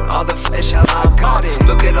iPhone, all the fish I'm on.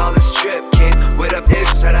 Look at all this drip, came with a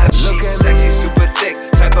bitch that she's sexy, super thick,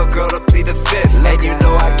 type of girl to plead the fifth. And you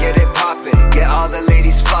know I get it poppin', get all the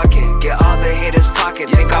ladies flocking, get all the haters talking.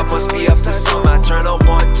 Think I must be up to some. I turn on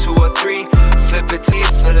 1, 2, or 3, flip it to you,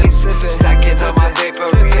 stacking on my paper,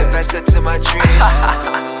 reinvest it to my dreams.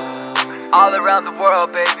 All around the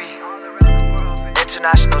world, baby.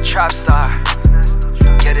 International trap star.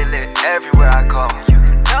 Getting lit everywhere I go. You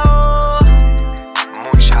know,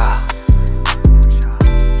 Mucha.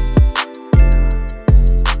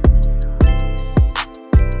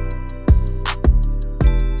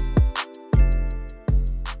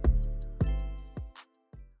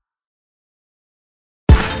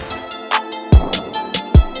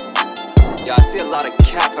 Yeah, I see a lot of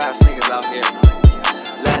cap ass niggas out here.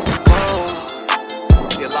 Let's go.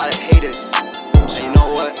 See a lot of haters. And you know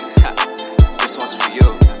what? This one's for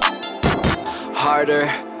you. Harder,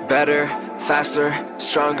 better, faster,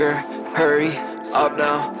 stronger. Hurry up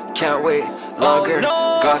now, can't wait longer.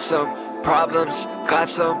 Got some problems, got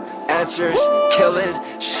some answers. Killing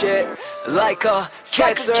shit like a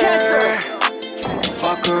cancer.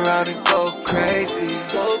 Fuck around and go crazy,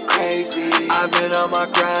 so crazy. I've been on my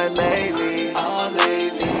grind lately, all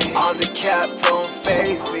the cap don't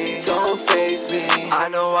face me, don't face me. I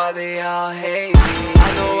know why they all hate me,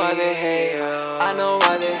 I know why they hate, I know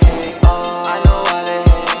why they hate, I know why they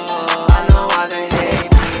hate, I know why they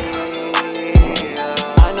hate me,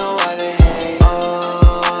 I know why they hate,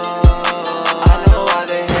 I know why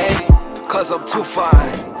they hate. Cause I'm too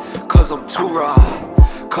fine, cause I'm too raw,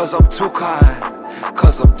 cause I'm too kind,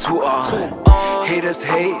 cause I'm too on. Haters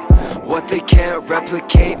hate what they can't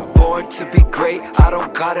replicate. Born to be great, I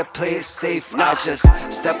don't gotta play it safe. I just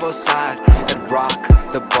step outside and rock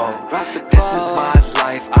the boat. This is my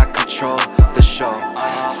life, I control the show.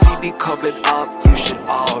 See me coming up, you should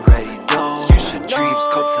already know. Dreams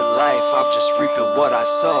come to life, I'm just reaping what I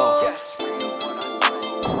sow.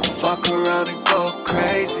 Fuck around and go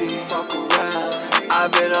crazy, fuck around.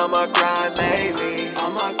 I've been on my grind lately,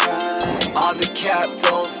 on my grind. All the cap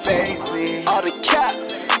don't face me, all the cap.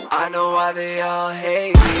 I know why they all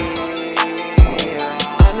hate me,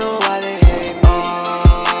 I know why they hate me, I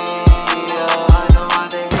know why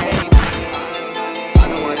they hate me, I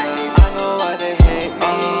know why they hate me, I know why they hate me,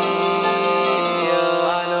 I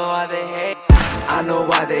know why they hate me, I know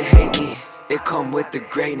why they hate me. It come with the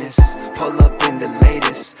greatness, pull up in the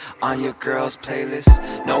latest, on your girl's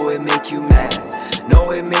playlist. Know it make you mad,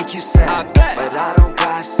 know it make you sad, but I don't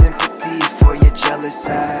got sympathy for your jealous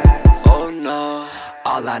ass. Oh no,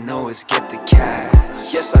 all I know is get the cash.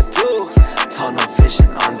 Yes I do, tunnel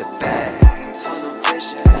vision on the bag, tunnel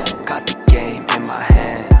vision. Got the game in my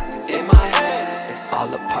hands, in my hands. It's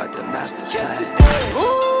all a part the master plan. Yes it is.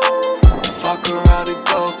 Fuck around and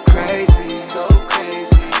go crazy, so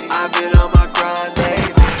crazy. I've been on my grind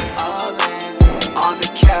lately, all the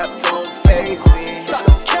cap don't face me,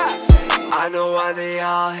 I know why they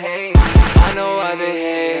all hate me, I know why they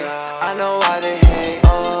hate, I know why they hate,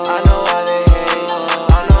 I know why they hate,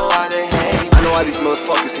 I know why they hate, I know why these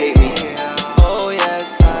motherfuckers hate me. Oh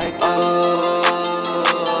yes I do,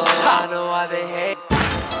 I know why they hate.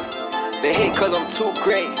 They hate cause I'm too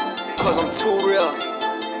great, cause I'm too real,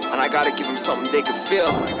 and I gotta give them something they can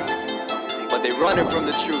feel. But they running from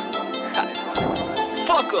the truth.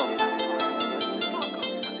 Fuck them.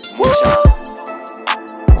 Mucha.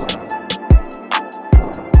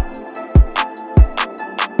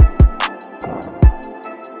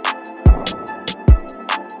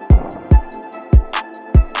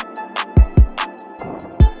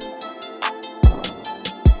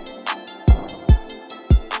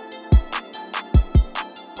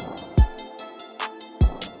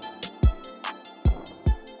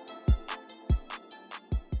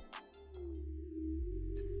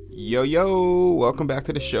 Yo, welcome back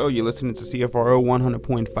to the show. You're listening to CFRO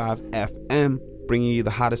 100.5 FM, bringing you the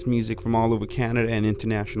hottest music from all over Canada and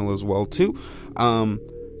international as well, too.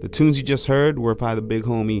 The tunes you just heard were by the big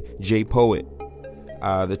homie J Poet.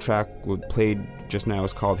 The track we played just now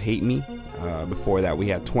is called Hate Me. Before that, we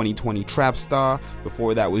had 2020 Trap Star.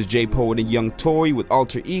 Before that was J Poet and Young Tory with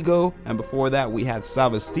Alter Ego. And before that, we had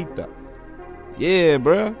Savasita. Yeah,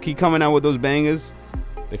 bruh. Keep coming out with those bangers.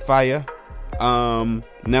 They fire.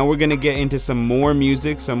 Now we're gonna get into some more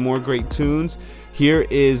music, some more great tunes. Here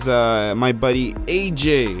is my buddy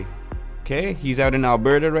AJ. Okay, he's out in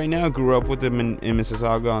Alberta right now. Grew up with him in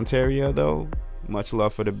Mississauga, Ontario, though. Much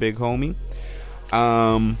love for the big homie.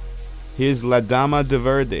 Here's La Dama de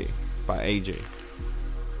Verde by AJ.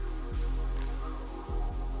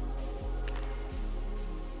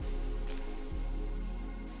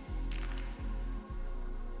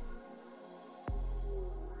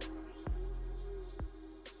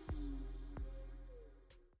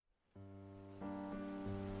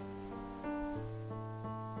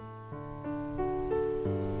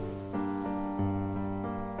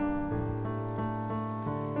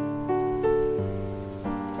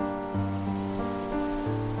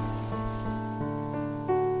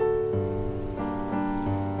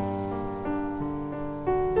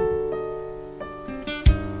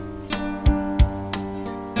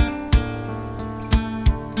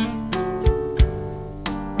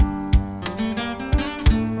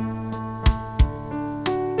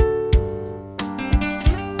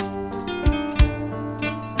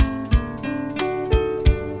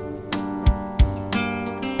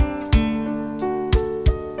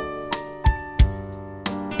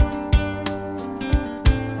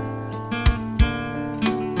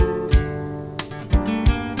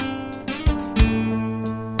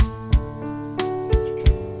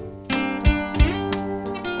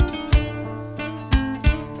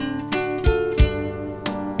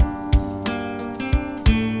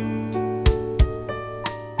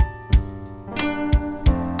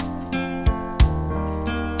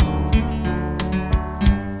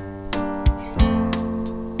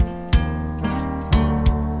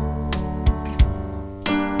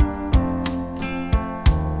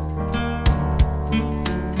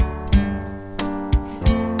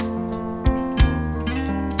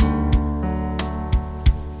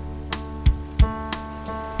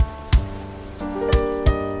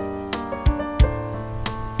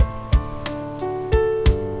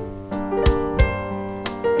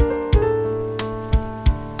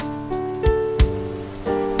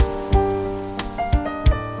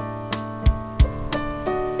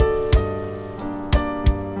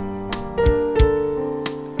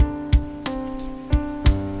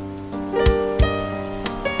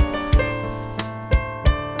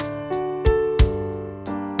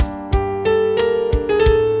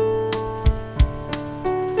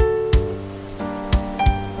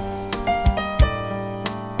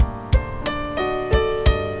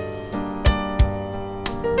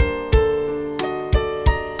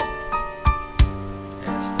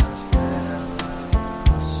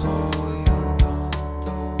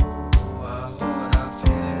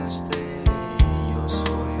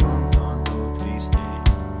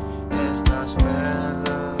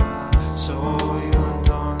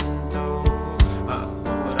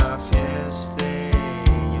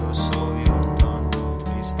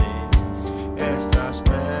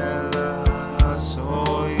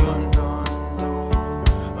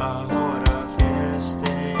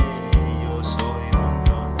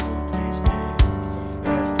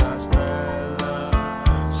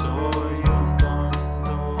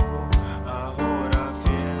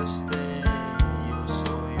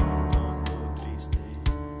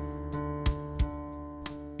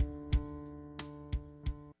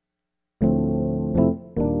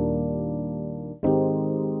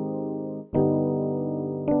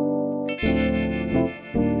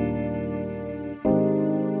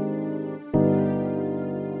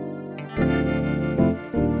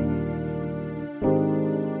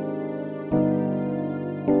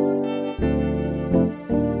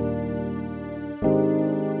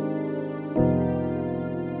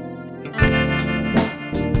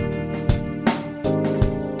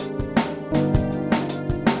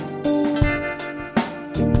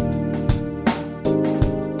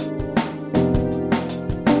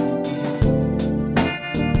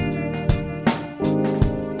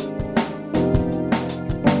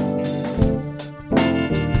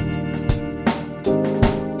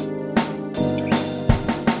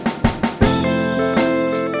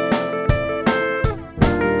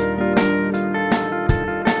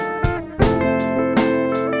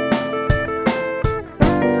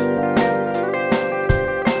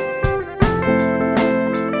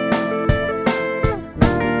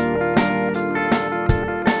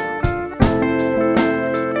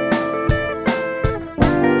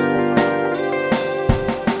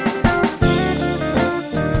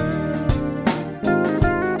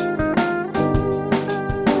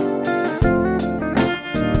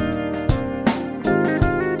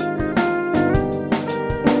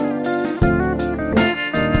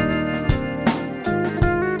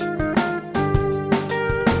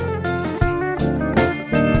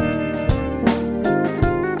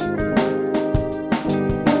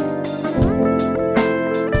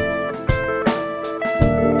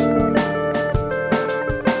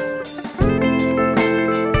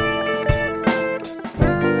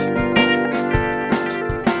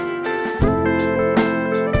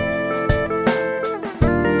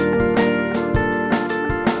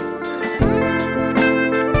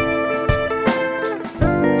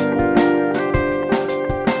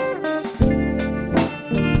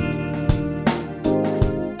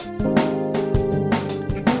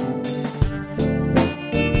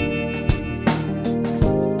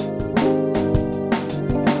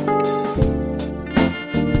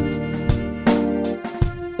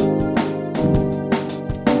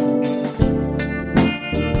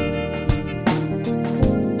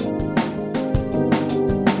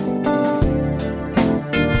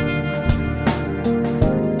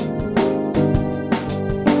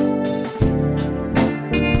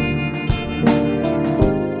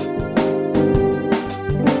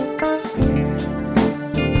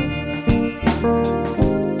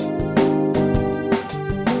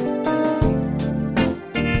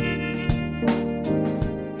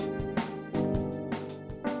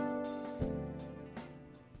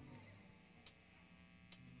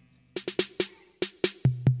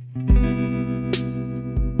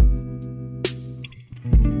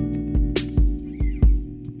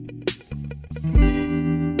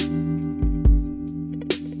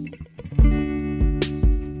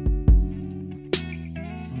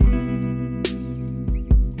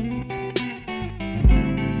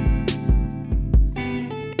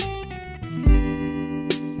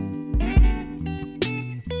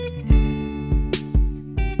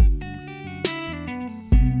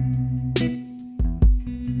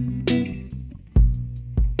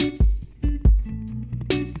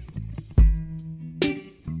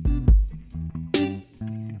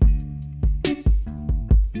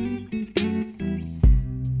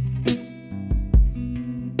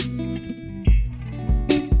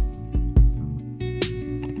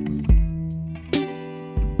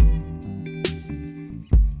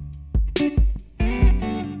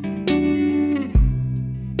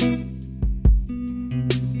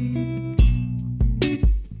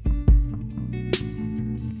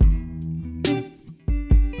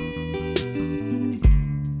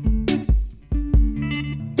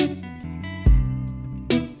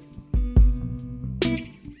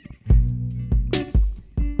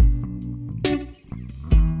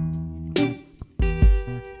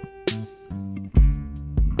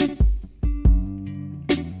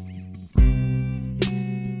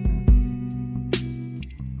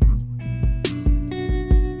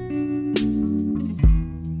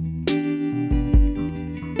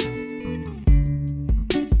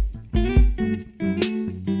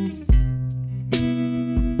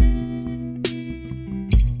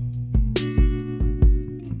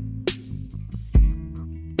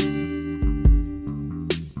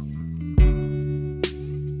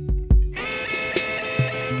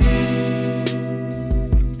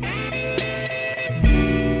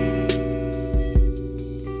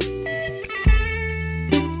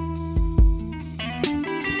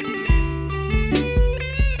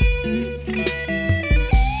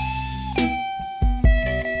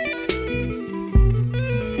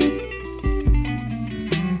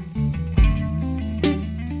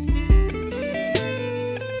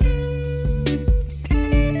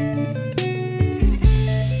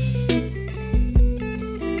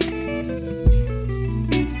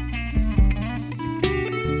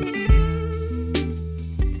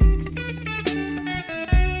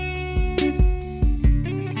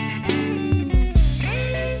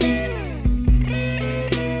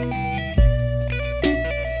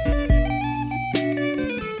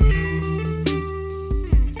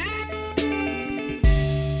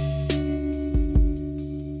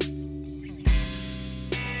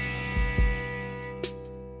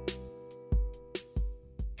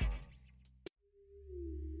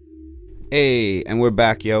 Hey, and we're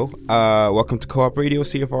back, yo. Welcome to Co-op Radio,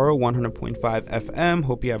 CFRO 100.5 FM.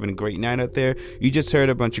 Hope you're having a great night out there. You just heard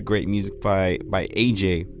a bunch of great music by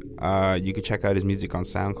AJ. You can check out his music on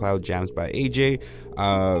SoundCloud, Jams by AJ.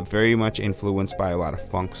 Very much influenced by a lot of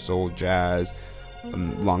funk, soul, jazz.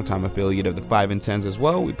 Longtime affiliate of the 5 and 10s as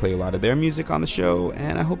well. We play a lot of their music on the show,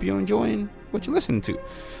 and I hope you're enjoying what you're listening to.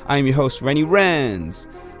 I am your host, Rennie Renz.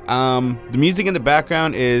 The music in the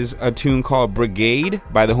background is a tune called Brigade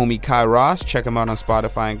by the homie Kai Ross. Check him out on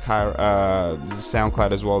Spotify and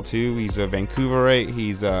SoundCloud as well too. He's a Vancouverite.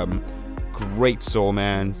 He's great soul,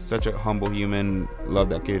 man. Such a humble human. Love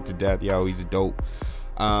that kid to death. Yo, he's a dope.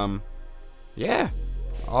 Yeah.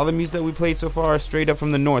 All the music that we played so far straight up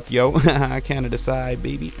from the north, yo. Canada side,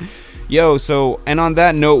 baby. Yo, so, and on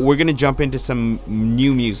that note, we're going to jump into some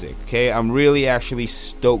new music, okay? I'm really actually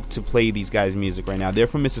stoked to play these guys' music right now. They're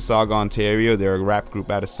from Mississauga, Ontario. They're a rap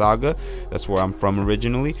group out of Sauga. That's where I'm from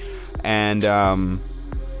originally. And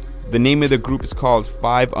the name of the group is called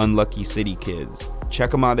 5 Unlucky City Kids.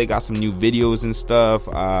 Check them out. They got some new videos and stuff.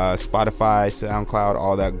 Spotify, SoundCloud,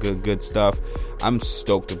 all that good stuff. I'm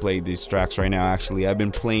stoked to play these tracks right now, actually. I've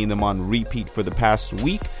been playing them on repeat for the past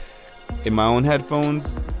week in my own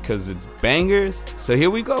headphones because it's bangers. So here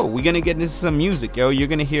we go. We're gonna get into some music, yo. You're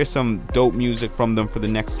gonna hear some dope music from them for the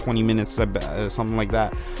next 20 minutes, something like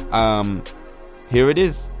that. Here it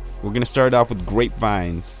is. We're gonna start off with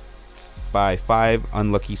Grapevines by 5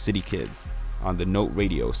 Unlucky City Kids on the Note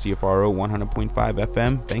Radio, CFRO 100.5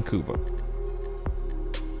 FM, Vancouver.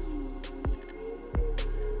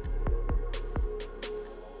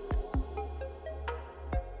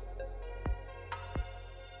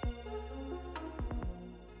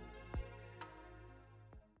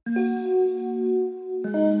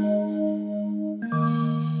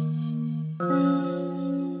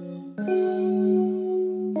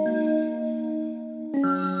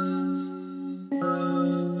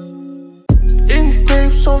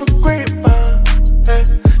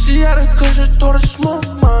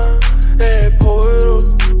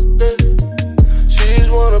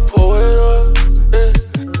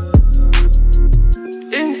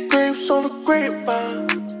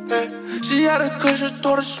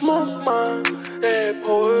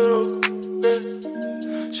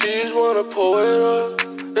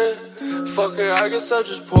 I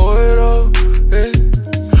just pour it up, yeah.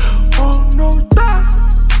 Oh, no doubt.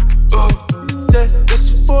 Yeah,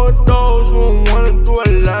 this is for those who don't wanna do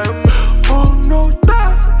it like me. Oh, no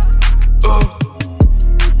doubt.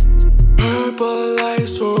 Purple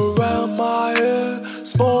lights around my head,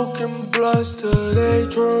 smoking blunts till they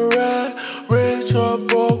turn red. Rich or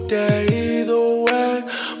broke, yeah, either way.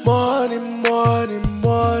 Money, money,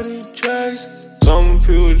 money chase. Some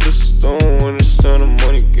people just don't understand the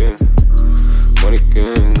money game. Money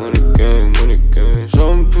game, money game, money game.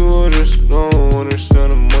 Some people just don't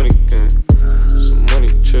understand the money game. So money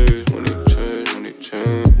chase, money chase, money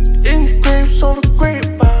chase. In grapes on the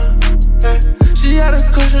grapevine, yeah. She had a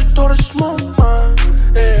cushion, told her smoke mine,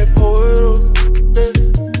 yeah. Pour it up, yeah.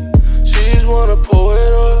 She just wanna pour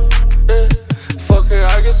it up, yeah. Fuck it,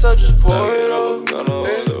 I guess I just pour it up. Got no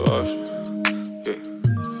other option, yeah.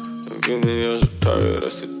 Don't give me yours a target,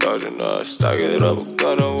 that's the dodger. Now I stack it up, but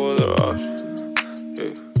got no other option.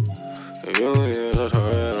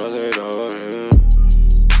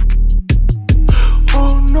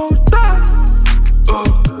 Oh no doubt,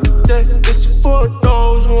 yeah, this is for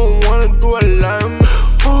those who don't wanna do it like me.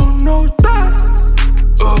 Oh no doubt,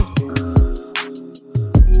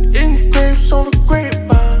 in grapes on the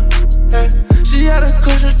grapevine, yeah. She had a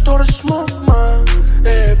cushion, told her smoke mine,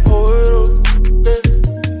 yeah. Pour it up, yeah.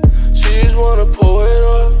 She just wanna pour it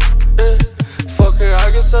up, yeah. Fuck it,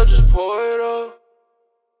 I guess I just pour it up.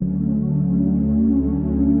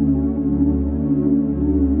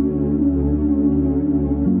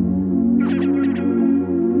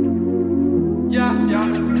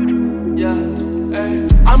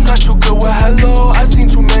 I'm not too good with hello. I've seen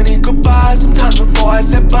too many goodbyes. Sometimes before I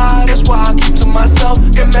said bye, that's why I keep to myself.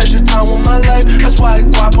 Get measured time with my life. That's why I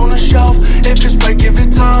guap on the shelf. If it's right, give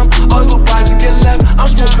it time. Otherwise, it get left. I'm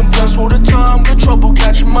smoking blunts all the time. Got trouble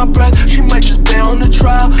catching my breath. She might just ban on the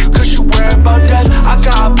trial, cause she worried about death. I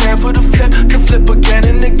got a plan for the flip. Can flip again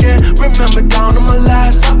and again. Remember down on my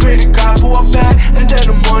last. I pray to God for a bag. And then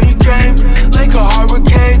the money came like a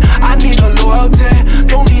hurricane. I need a loyalty.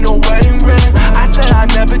 Don't need no wedding ring. I said I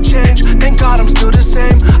never change. Thank God I'm still the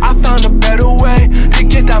same. I found a better way to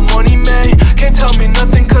get that money made. Can't tell me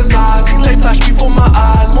nothing cause I seen life like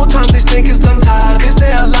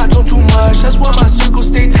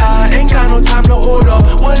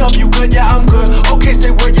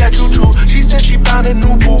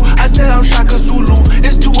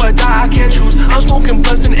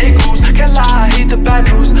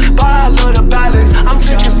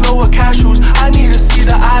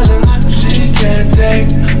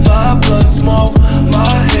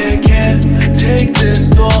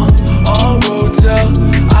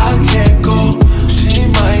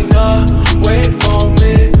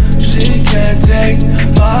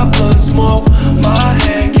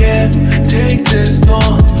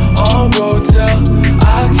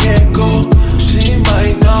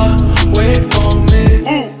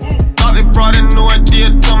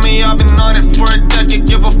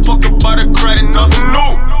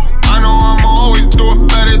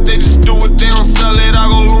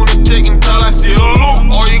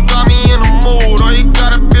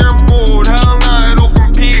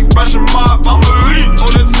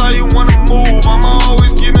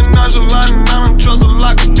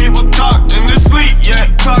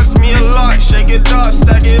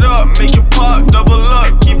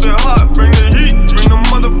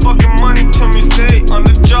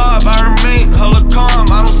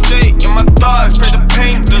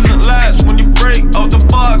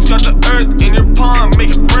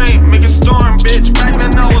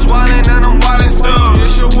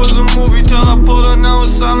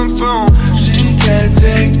phone. She can't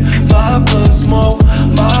take 5 plus smoke.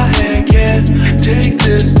 My hand can't take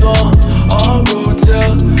this, no. On road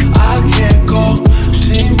till I can't go.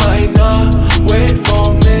 She might not wait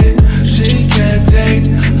for me. She can't take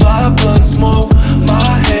 5 plus smoke. My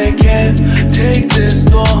hand can't take this,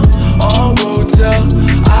 no. On road till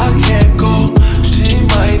I can't go. She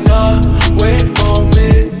might not wait for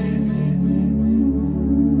me.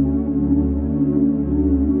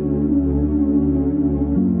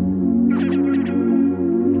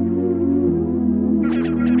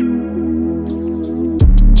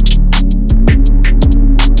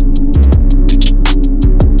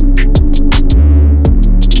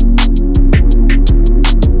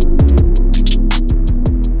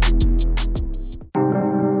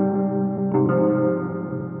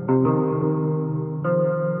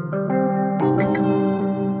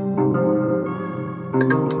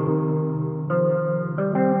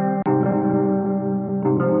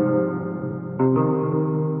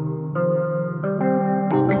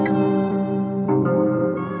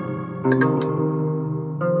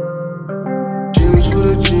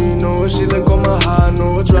 She let go my high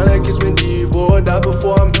notes, right like it's medieval. Die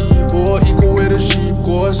before I'm evil, equal with a sheep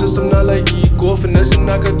core. System not like equal, finessing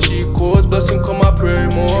like a cheat codes. Blessing call my prayer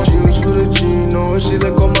more. Dreams for the Gino, she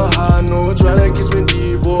let go my high notes, right like it's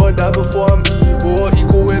medieval. Die before I'm evil,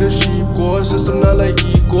 equal with a sheep core. System not like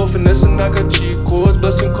equal, finessing like a cheat codes.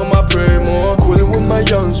 Blessing call my prayer more. Cooling with my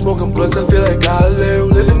young, smoking blunts, I feel like I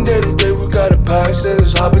live. Living day to day, we got a pack,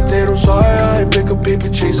 standards, hot potato. Sorry, I ain't pick up paper,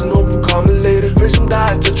 chasing, hope we call me later. First some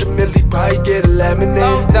die, touch a milli, probably get eliminated.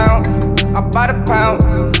 Slow down, I bought a pound.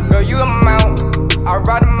 Girl, you a mount, I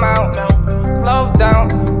ride a mount. Slow down,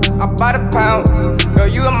 I bought a pound. Girl,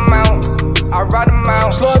 you a mount, I ride a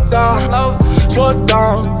mount. Slow down, slow it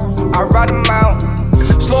down, I ride a mount.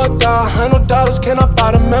 slow it down. Ain't no dollars, can I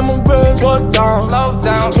buy the memory? Slow it down, Slow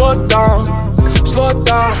down, slow it down, slow it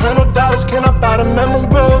down. Ain't no dollars, can I buy the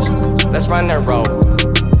memories? let's run that road.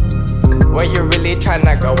 Where you really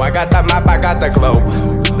tryna go? I got the map, I got the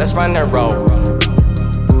globe. Let's run that road.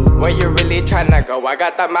 Where you really tryna go? I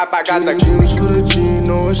got the map, I got the Dreams for the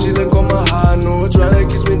Gino, she let go my high notes, right like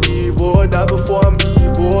it's medieval. Die before I'm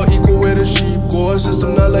evil, equal with a sheep core.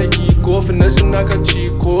 System not like equal, finessing like a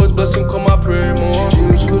cheat codes. Blessing call my prayer more.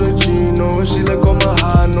 Dreams for the Gino, she let go my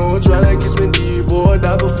high notes, right like it's medieval.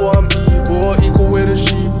 Die before I'm evil, equal with a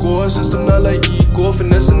sheep core. System not like equal,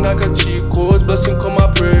 finessing like a cheat codes. Blessing call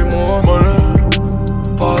my prayer more. Money,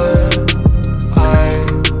 falling, I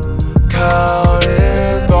ain't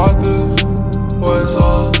counting. Thought this was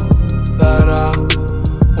all that I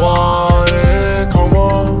wanted. Come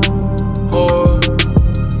on, oh,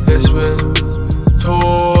 it's been too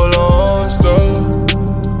long. Still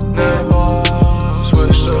never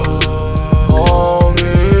switched up on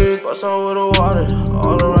me. Bust out with the water,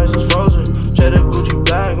 all the rice is frozen. Check the Gucci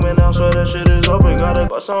bag, man, I swear that shit is open. Gotta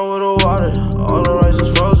bust out with the water, all the rice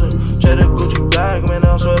is frozen. Check the Gucci bag, man,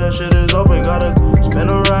 I swear that shit is open. Gotta spin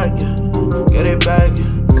a rack, yeah, get it back, yeah.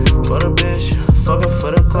 For the bitch, fuck it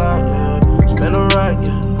for the clout, yeah. Spin a rack,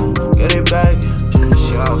 yeah, get it back, yeah.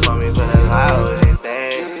 She gon' fuck me for the high with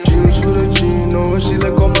anything. Dreams for the Gino, she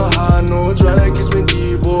let go my high notes, right like it's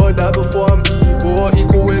medieval. Die before I'm evil,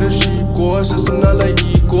 equal with a sheep core. System not like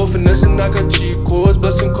equal, finessing like a cheat codes.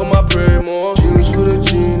 Blessing call my prayer more. Dreams for the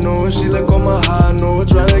Gino, she let go my high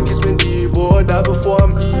notes, right like it's medieval. Die before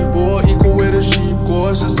I'm evil, equal with a sheep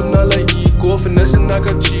core. System not like equal, finessing like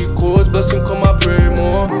a cheat codes. Blessing call my prayer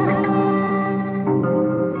more.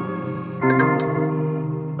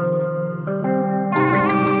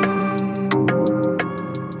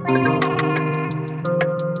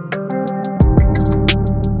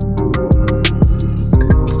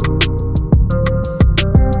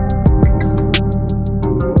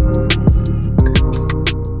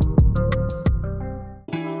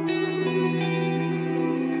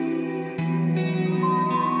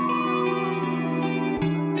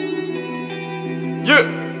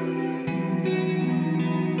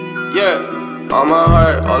 On my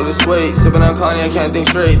heart, all this weight. Sipping on cognac, can't think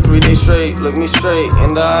straight. 3 days straight, look me straight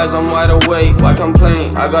in the eyes, I'm wide awake. Why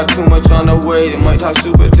complain? I got too much on the way. They might talk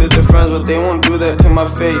stupid to their friends, but they won't do that to my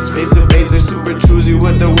face. Face to face, they're super choosy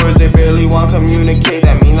with the words. They barely want to communicate.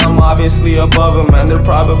 That mean I'm obviously above them, and they're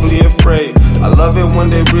probably afraid. I love it when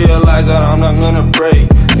they realize that I'm not gonna break.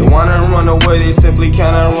 They wanna run away, they simply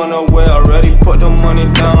cannot run away. Already put the money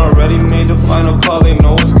down, already made the final call. They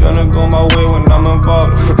know it's gonna go my way when I'm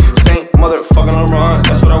involved. Saint motherfucking around,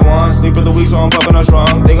 that's what I want. Sleep for the week, so I'm popping on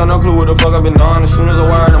strong. They got no clue what the fuck I've been on. As soon as I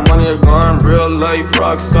wire the money, you're gone. Real life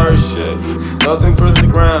rock star shit, nothing for the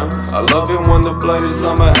gram. I love it when the blood is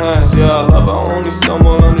on my hands. Yeah, I love it only some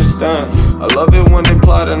will understand. I love it when they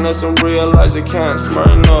plot on us and realize they can't.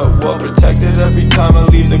 Smarten up, well protected every time I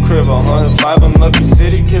leave the crib. 105, I'm lucky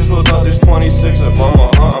city, kids pulled out, there's 26.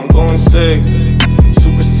 I'm going sick,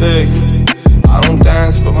 super sick. I don't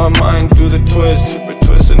dance, but my mind do the twist. Super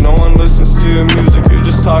twisted, no one listens to your music. You're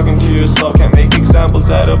just talking to yourself. Can't make examples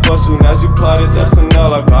out of us. Soon as you plot it, that's an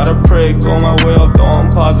L. I gotta pray, go my way, although I'm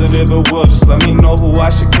positive it will. Just let me know who I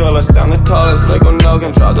should kill. I stand the tallest like O'Neill,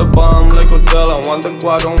 can drop the bomb like Odell. I want the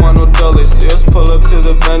guap, don't want no dull. They see us pull up to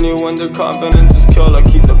the venue when their confidence is killed. I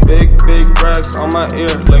keep the big racks on my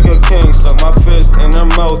ear like a king. Stuck my fist in their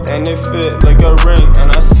mouth and it fit like a ring. And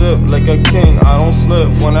I sip like a king, I don't slip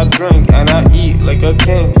when I drink. And I eat like a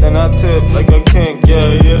king, then I tip like a king.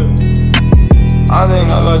 Yeah. I think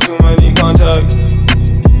I got too many contacts.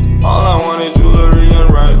 All I want is jewelry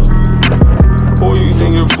and rights. Who you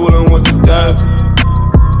think you're fooling with the debt?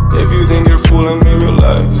 If you think you're fooling me,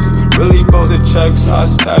 relax. Really both the checks, I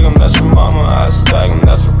stack them. That's for mama, I stack them.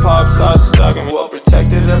 That's for pops, I stack them. Well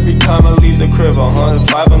protected every time I leave the crib.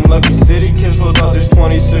 105, I'm lucky city, kids pulled out, there's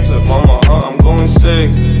 26 of them. I'm going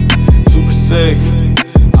sick, super sick.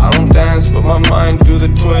 I don't dance, but my mind do the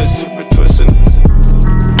twist, super twisted.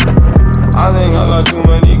 I think I got too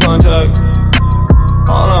many contacts.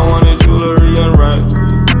 All I want is jewelry and rent.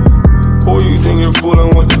 Who you think you're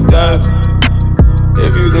fooling with the debt?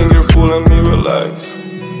 If you think you're fooling me, relax.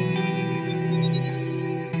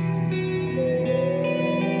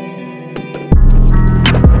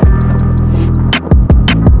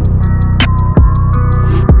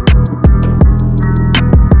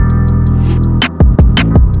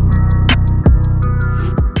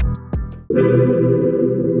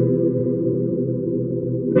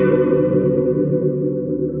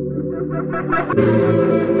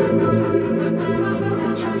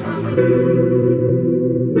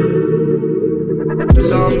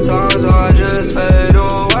 Sometimes I just fade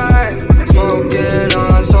away, smoking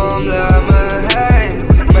on some lemonade.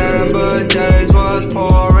 Remember days was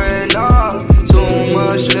pouring up, too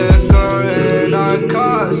much liquor in our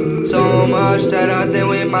cars, so much that I think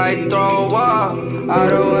we might throw up. I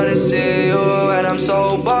don't wanna see you when I'm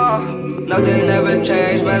sober. Nothing ever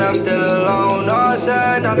changed when I'm still alone. No, I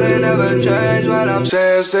said nothing ever changed when I'm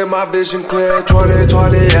Say my vision clear,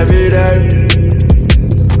 2020 every day.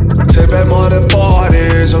 Sipping more than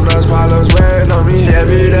 40, sometimes problems weighing on me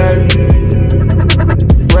every day.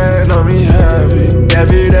 Weighing on me heavy,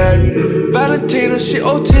 every day. Valentina, she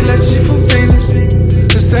OT like she from Venus.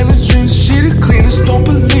 This ain't a dream, she the cleanest. Don't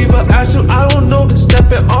believe her, ask her, I don't know.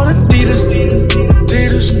 Stepping on Adidas,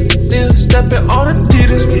 stepping on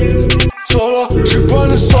Adidas. Solo, she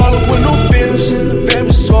running solo with no feelings.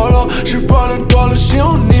 Baby solo, she running dollars. She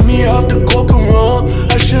don't need me off the coke and run.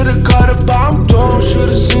 I should've got her, but I'm done.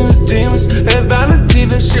 Should've seen the demons. And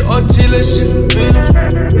Valentina, she OT like she from Venus.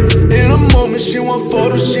 In a moment, she want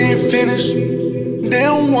photos, she ain't finished. They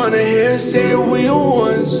don't wanna hear her say we the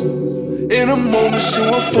ones. In a moment, she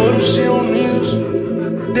want photos, she don't need us.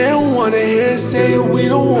 They don't wanna hear her say we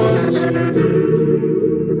the ones.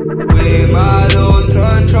 We might lose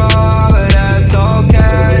control, but that's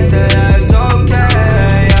okay, say that's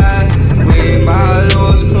okay, yeah. We might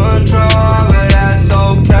lose control, but that's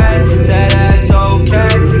okay, say that's okay,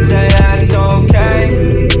 say that's okay,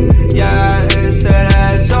 yeah, say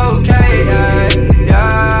that's okay,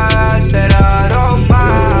 yeah, said I don't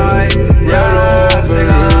mind, yeah, I think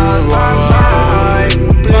I lost my mind,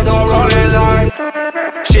 please don't roll it like.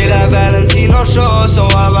 She like Valentino show, so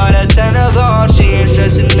I buy the 10 of those. She ain't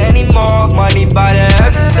stressing anymore. Money by the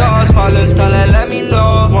episodes. Callers tell her let me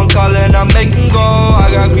know. One call and I'm making go. I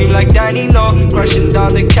got green like Danny, no. Crushing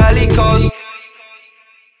down the Cali coast.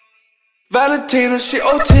 Valentina, she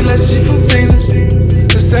OT like she from Venus.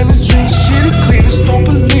 This ain't a dream, she the cleanest. Don't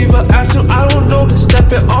believe her, ask her, I don't know.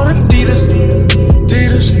 Stepping on Adidas,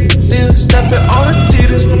 stepping on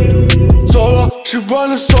Adidas. Solo, she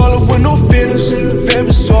running solo with no feelings.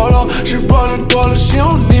 Baby solo, she running dollars. She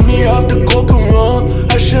don't need me off the coke and run.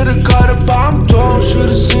 I should've got her, but I'm done.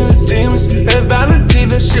 Should've seen the demons. And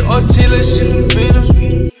Valentina, she OT like she from Venus.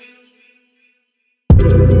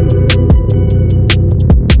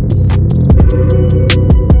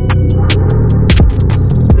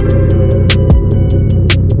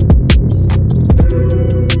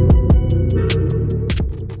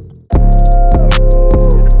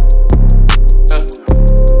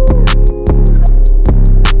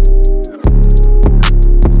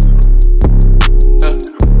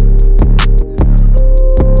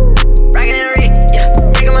 Rockin' in the Rick, yeah,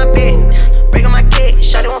 breaking my bitch, breaking my cake,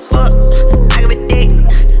 shawty won't fuck.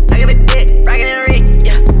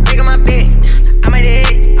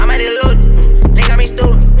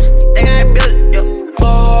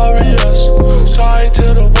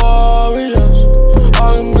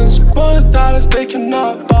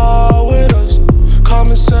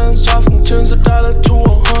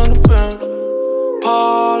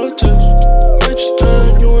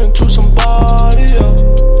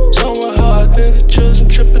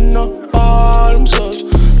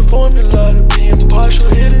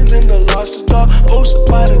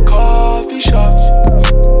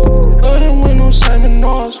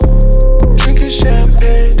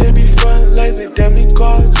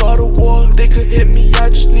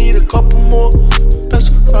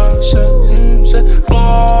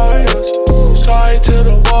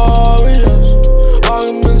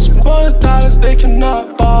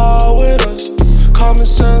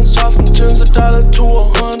 Common sense often turns $1 to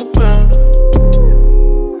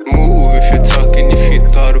 $100. Move if you're talking, if you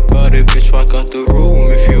thought about it, bitch, walk out the room.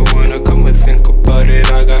 If you wanna come and think about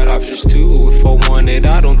it, I got options too. If I want it,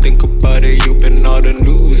 I don't think about it. You've been all the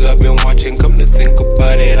news, I've been watching, come to think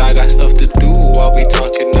about it. I got stuff to do while we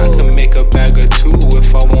talking, I can make a bag or two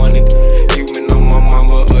if I wanted. You been on my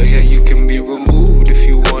mama, oh yeah, you can be removed if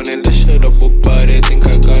you wanted. Let's shut up about it, think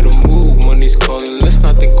I gotta move. Money's calling, let's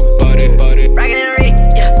not think about it, Rockin' and Rick,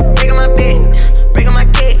 yeah, breaking my bed, breaking my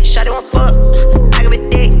cake, shot it one fuck. I give it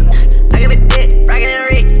dick, rockin'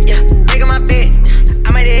 and Rick, yeah, breaking my bed.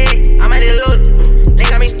 I might look, they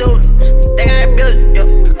got me stupid, they got it built, yeah.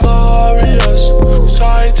 Glorious,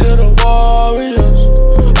 sorry to the warriors.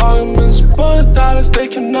 Arguments about dollars, they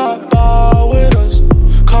cannot buy with us.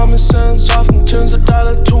 Common sense often turns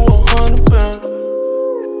 $1 to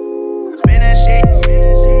 $100. Spin that shit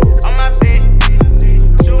on my bed,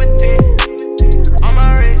 shoot a tick on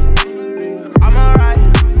my wrist. I'm alright,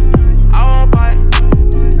 I won't bite,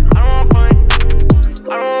 I don't want point,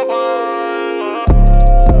 I don't want point.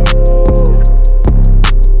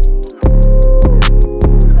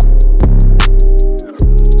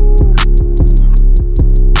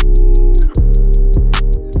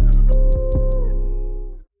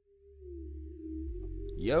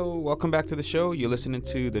 Yo, welcome back to the show. You're listening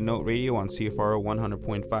to The Note Radio on CFRO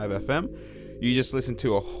 100.5 FM. You just listened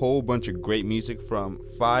to a whole bunch of great music from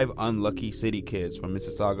 5 Unlucky City Kids from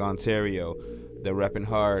Mississauga, Ontario. They're repping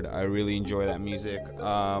hard. I really enjoy that music.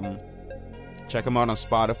 Check them out on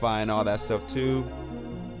Spotify and all that stuff too.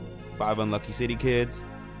 5 Unlucky City Kids.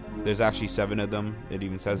 There's actually 7 of them. It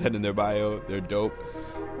even says that in their bio. They're dope.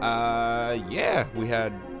 Yeah, we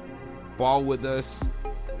had Ball with us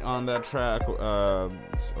on that track, or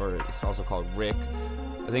it's also called Rick.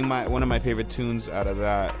 I think one of my favorite tunes out of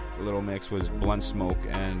that little mix was Blunt Smoke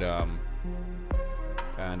and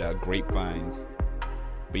Grapevines.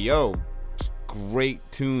 But yo, great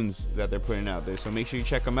tunes that they're putting out there, so make sure you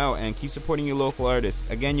check them out and keep supporting your local artists.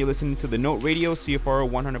 Again, you're listening to The Note Radio, CFRO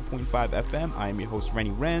 100.5 FM. I am your host, Rennie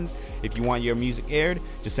Renz. If you want your music aired,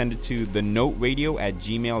 just send it to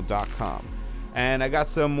thenoteradio@gmail.com. And I got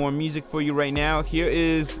some more music for you right now. Here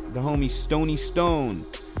is the homie Stony Stone.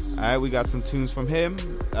 Alright, we got some tunes from him.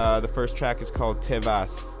 The first track is called Te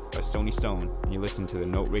Vas by Stony Stone. And you listen to The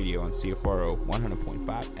Note Radio on CFRO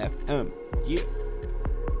 100.5 FM. Yeah.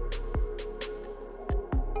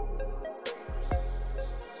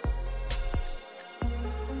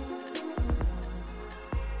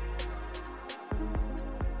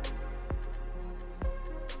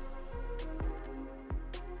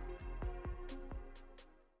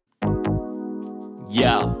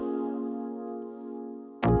 Yeah.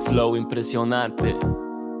 Flow impresionante.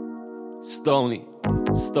 Stony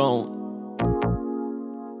Stone.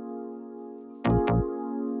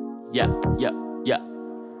 Yeah.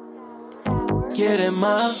 ¿Quieres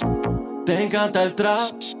más? Te encanta el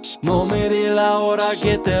trap. No me di la hora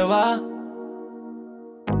que te va.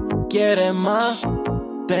 ¿Quieres más?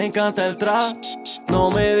 Te encanta el trap. No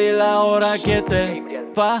me di la hora que te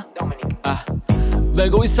va.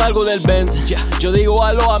 Vengo y salgo del Benz, yo digo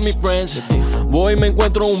algo a mis friends. Voy y me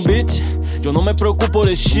encuentro un bitch, yo no me preocupo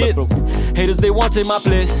de shit. Haters, they want to take my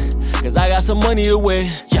place, cause I got some money to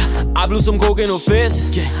waste. I blew some coke in a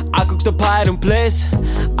fist, I cooked the pie in place.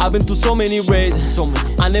 I've been through so many raids,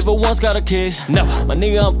 I never once got a case. Never, my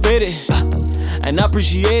nigga, I'm fitted, and I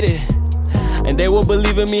appreciate it. And they were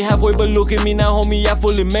believing me halfway, but look at me now, homie, I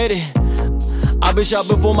fully made it. I've been shot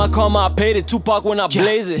before my karma, I paid it. Tupac when I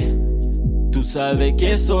blaze it. Tú sabes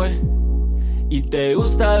que soy y te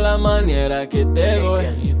gusta la manera que te doy.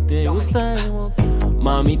 Y te gusta,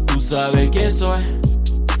 mami, tú sabes que soy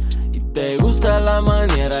y te gusta la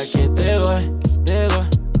manera que te doy.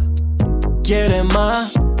 ¿Quieres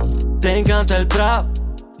más? Te encanta el trap.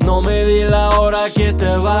 No me di la hora que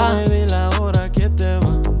te va.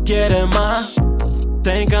 ¿Quieres más?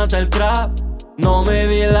 Te encanta el trap. No me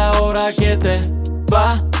di la hora que te va.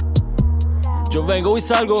 Yo vengo y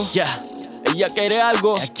salgo, ella quiere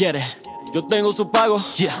algo, yo tengo su pago,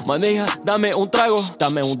 maneja, dame un trago,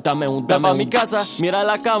 dame a mi casa, mira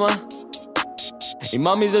la cama, y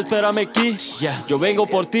mami espérame aquí, yo vengo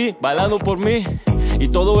por ti, bailando por mí, y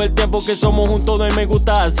todo el tiempo que somos juntos no me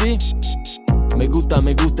gusta así, me gusta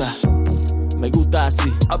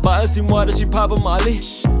así. I buy her some water, she pop a molly,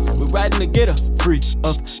 we riding to get her, free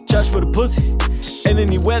of charge for the pussy, in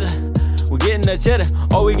any weather, we getting that cheddar,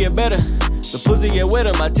 oh we get better. The pussy get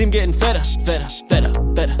wetter, my team getting fatter.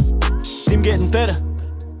 Team getting fatter.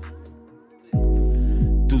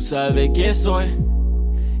 Tú sabes que soy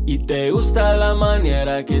y te gusta la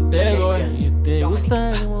manera que te doy. Y te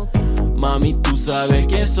gusta, Mami, tú sabes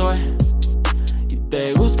que soy y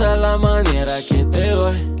te gusta la manera que te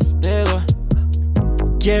doy, te doy.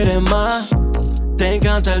 ¿Quieres más? Te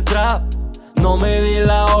encanta el trap. No me di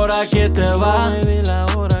la hora que te va. No me di la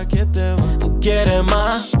hora que te va. ¿Quieres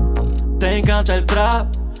más? Te encanta el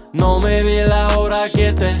trap. No me di la hora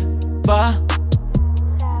que te va.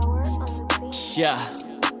 Ya.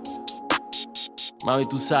 Mami,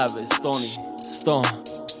 tú sabes, Tony Stone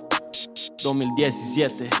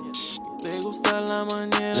 2017. ¿Te gusta la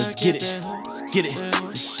manera? Let's get it. Let's get it.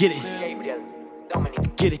 Let's get it.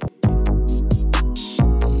 Get it.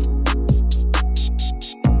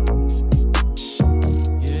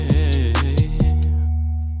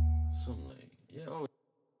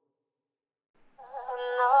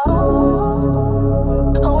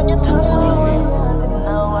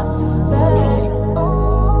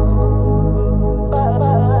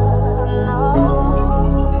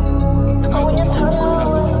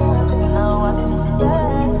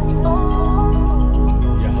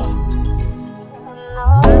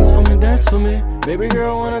 Dance for me, baby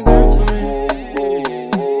girl wanna dance for me.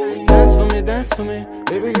 Dance for me,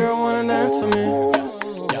 baby girl wanna dance for me.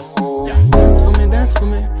 Dance for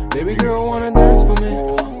me, baby girl wanna dance for me.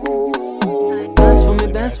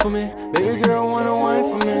 Dance for me, baby girl wanna wine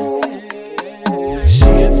for me. She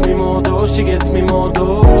gets me more dough, she gets me more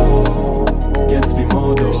dough. Gets me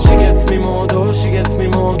more dough, she gets me more dough, she gets me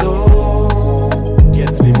more dough.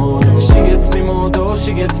 Gets me more dough, she gets me more dough,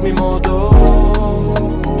 she gets me more dough.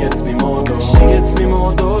 Gets me more dough, she gets me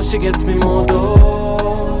more dough, she gets me more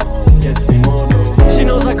dough. Gets me more dough. She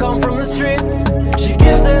knows I come from the streets. She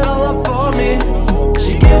gives it all up for me.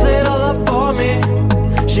 She gives it all up for me.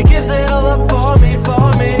 She gives it all up for me,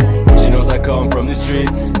 for me. She knows I come from the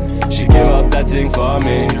streets. She give up that thing for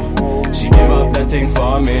me. She give up that thing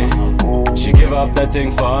for me. She give up that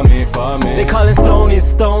thing for me, for me. They call it Stony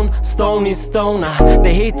Stone, Stony Stoner.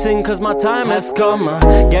 They hating cause my time has come.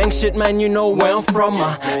 Gang shit, man, you know where I'm from.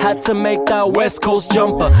 Had to make that West Coast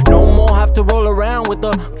jumper. No more have to roll around with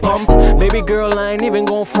the pump. Baby girl, I ain't even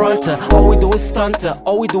gon' front her. All we do is stunt her,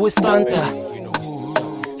 all we do is stunt her.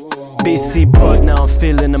 BC bud, now I'm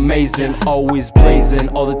feeling amazing. Always blazing,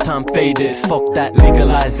 all the time faded. Fuck that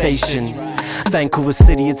legalization. Vancouver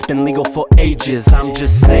City, it's been legal for ages. I'm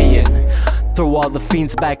just saying, throw all the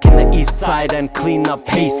fiends back in the east side and clean up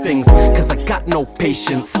Hastings. Cause I got no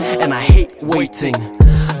patience and I hate waiting.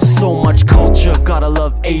 So much culture, gotta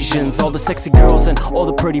love Asians. All the sexy girls and all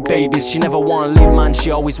the pretty babies. She never wanna leave, man,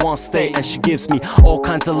 she always wanna stay. And she gives me all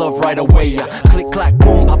kinds of love right away, yeah. Click, clack,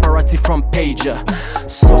 boom, paparazzi front page, yeah.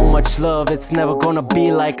 So much love, it's never gonna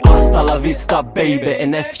be like hasta la vista, baby.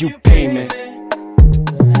 And if you pay me,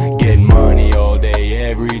 getting money all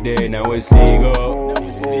day, every day, now it's legal.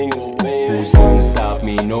 Who's gonna stop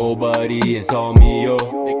me? Nobody, it's all me, yo.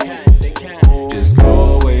 Just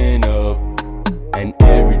going up, and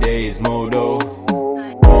every day is modo.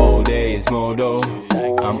 All day is modo.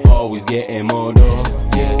 I'm always getting modo,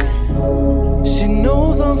 yeah. She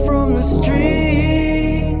knows I'm from the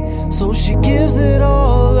street, so she gives it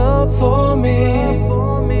all up for me.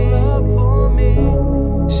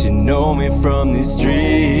 She know me from the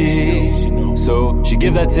street, so she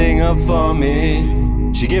give that thing up for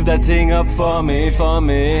me. She give that thing up for me, for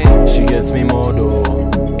me. She gets me more dough.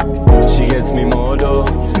 She gets me more dough.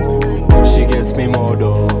 She gets me more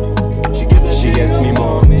dough. She gets me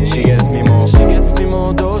more. She gets me more. She gets me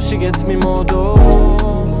more dough. She gets me more dough.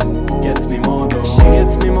 Gets me more dough. She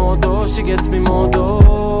gets me more dough. She gets me more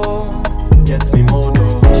dough. Gets me more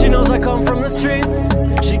dough. She knows I come from the streets.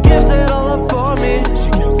 She gives it all up for me.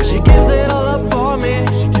 She gives it all up for me.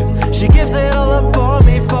 She gives it all up for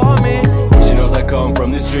me, for me. She knows I come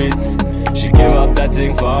from the streets. She give up that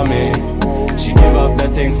thing for me. She give up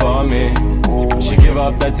that thing for me. She give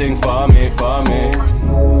up that thing for me, for me.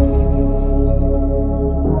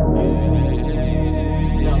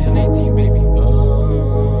 2018, baby.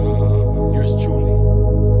 Yours truly.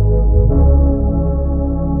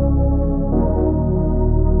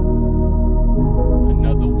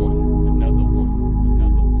 Another one, another one,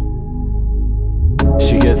 another one.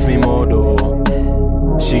 She gets me more dough.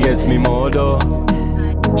 She gets me more dough.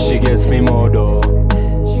 She gets me more dough.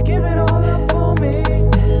 She give it all up for me.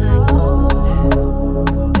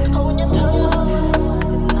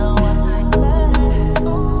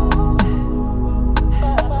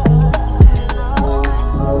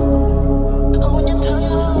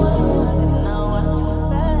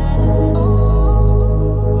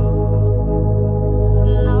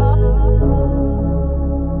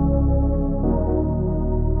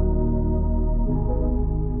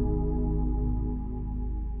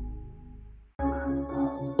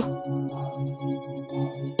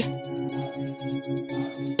 Wasabi,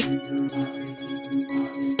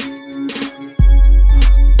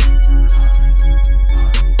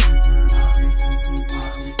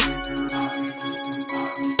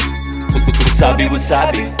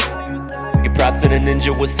 wasabi. Give prop to the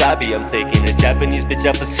ninja wasabi. I'm taking a Japanese bitch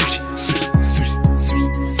out for sushi.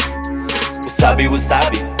 Wasabi,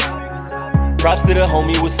 wasabi. Props to the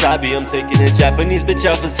homie wasabi. I'm taking a Japanese bitch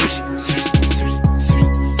out for sushi.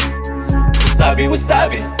 Wasabi,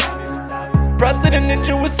 wasabi. Props to the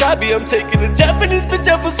ninja wasabi. I'm taking a Japanese bitch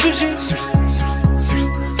out for sushi.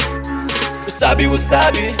 Wasabi,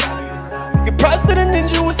 wasabi. Give props to the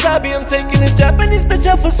ninja wasabi. I'm taking a Japanese bitch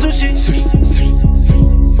out for sushi.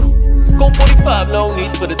 Go 45, no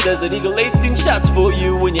need for the Desert Eagle. 18 shots for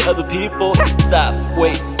you and your other people. Stop,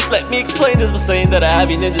 wait, let me explain this by saying that I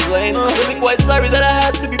have you ninjas lane. Really quite sorry that I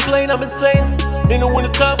had to be plain, I'm insane. In the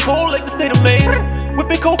wintertime cold like the state of Maine.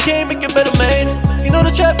 Whipping cocaine, make it better, man. You know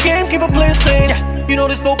the trap game, keep a player sane. You know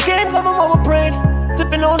this dope game, got my mama brain.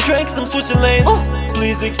 Sipping on drinks, I'm switching lanes.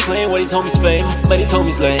 Please explain what these homies fame, but these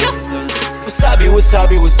homies lame. Wasabi,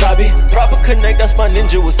 wasabi, wasabi. Proper connect, that's my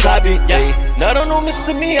ninja wasabi. Yeah, now I don't know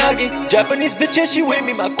Mr. Miyagi. Japanese bitch, yeah, she with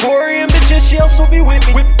me. My Korean bitch, yeah, she also be with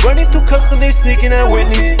me. Running through custom, they sneaking at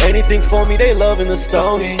Whitney. Anything for me, they loving the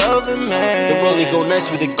stony. Loving man. The rolling go nice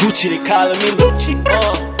with the Gucci, they calling me Lucci.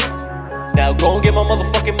 Now go and get my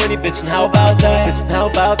motherfucking money, bitch, and how about that? Bitch, and how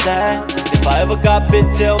about that? If I ever got bit,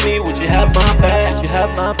 tell me, would you have my back? Would you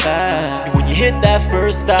have my back? When you hit that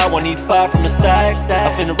first style, I need 5 from the stack.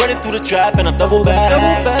 I finna run it through the trap and I'm double back.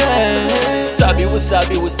 Wasabi,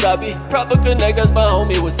 wasabi, wasabi. Proper connect, that's my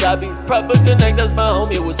homie wasabi. Proper connect, that's my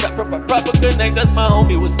homie wasabi. Proper connect, that's my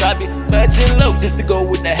homie wasabi. Matching low just to go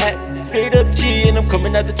with the hat. Straight up G and I'm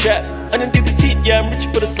coming out the trap. Underneath the seat, yeah, I'm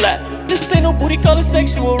reaching for the slap. This ain't no booty call it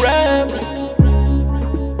sexual rap.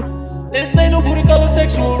 This ain't no booty call it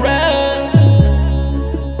sexual rap.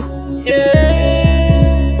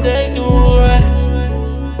 Yeah, they do rap.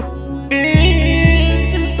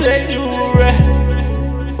 Big sexual rap.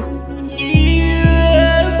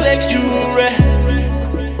 Yeah, sexual rap.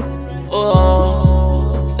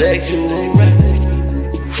 Oh, sexual rap.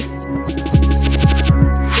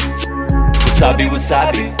 Wasabi,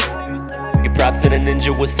 wasabi. Give prop to the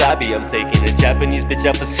ninja wasabi. I'm taking a Japanese bitch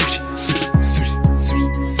out for sushi.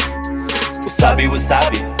 Wasabi,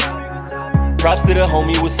 wasabi. Props to the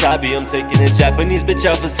homie wasabi. I'm taking a Japanese bitch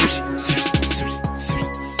out for sushi.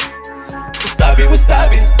 Wasabi,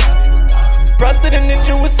 wasabi. Props to the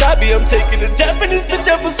ninja wasabi. I'm taking a Japanese bitch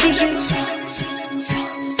out for sushi.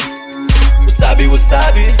 Wasabi,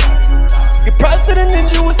 wasabi. Give props to the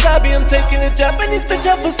ninja wasabi. I'm taking a Japanese bitch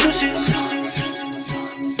out for sushi.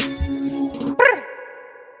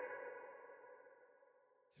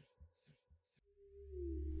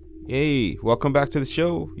 Hey, welcome back to the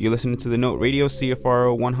show. You're listening to the Note Radio,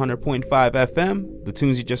 CFRO 100.5 FM. The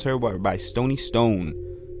tunes you just heard were by Stony Stone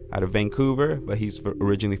out of Vancouver, but he's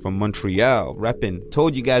originally from Montreal, reppin'.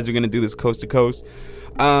 Told you guys we're going to do this coast to coast.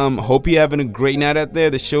 Hope you're having a great night out there.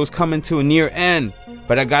 The show's coming to a near end,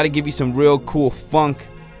 but I got to give you some real cool funk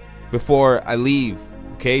before I leave,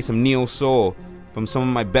 okay? Some neo soul from some of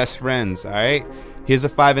my best friends, all right? Here's a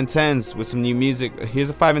 5 and 10s with some new music.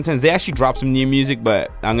 Here's a 5 and 10s. They actually dropped some new music,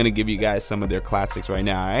 but I'm going to give you guys some of their classics right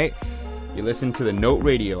now, all right? You're listening to the Note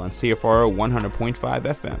Radio on CFRO 100.5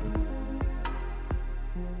 FM.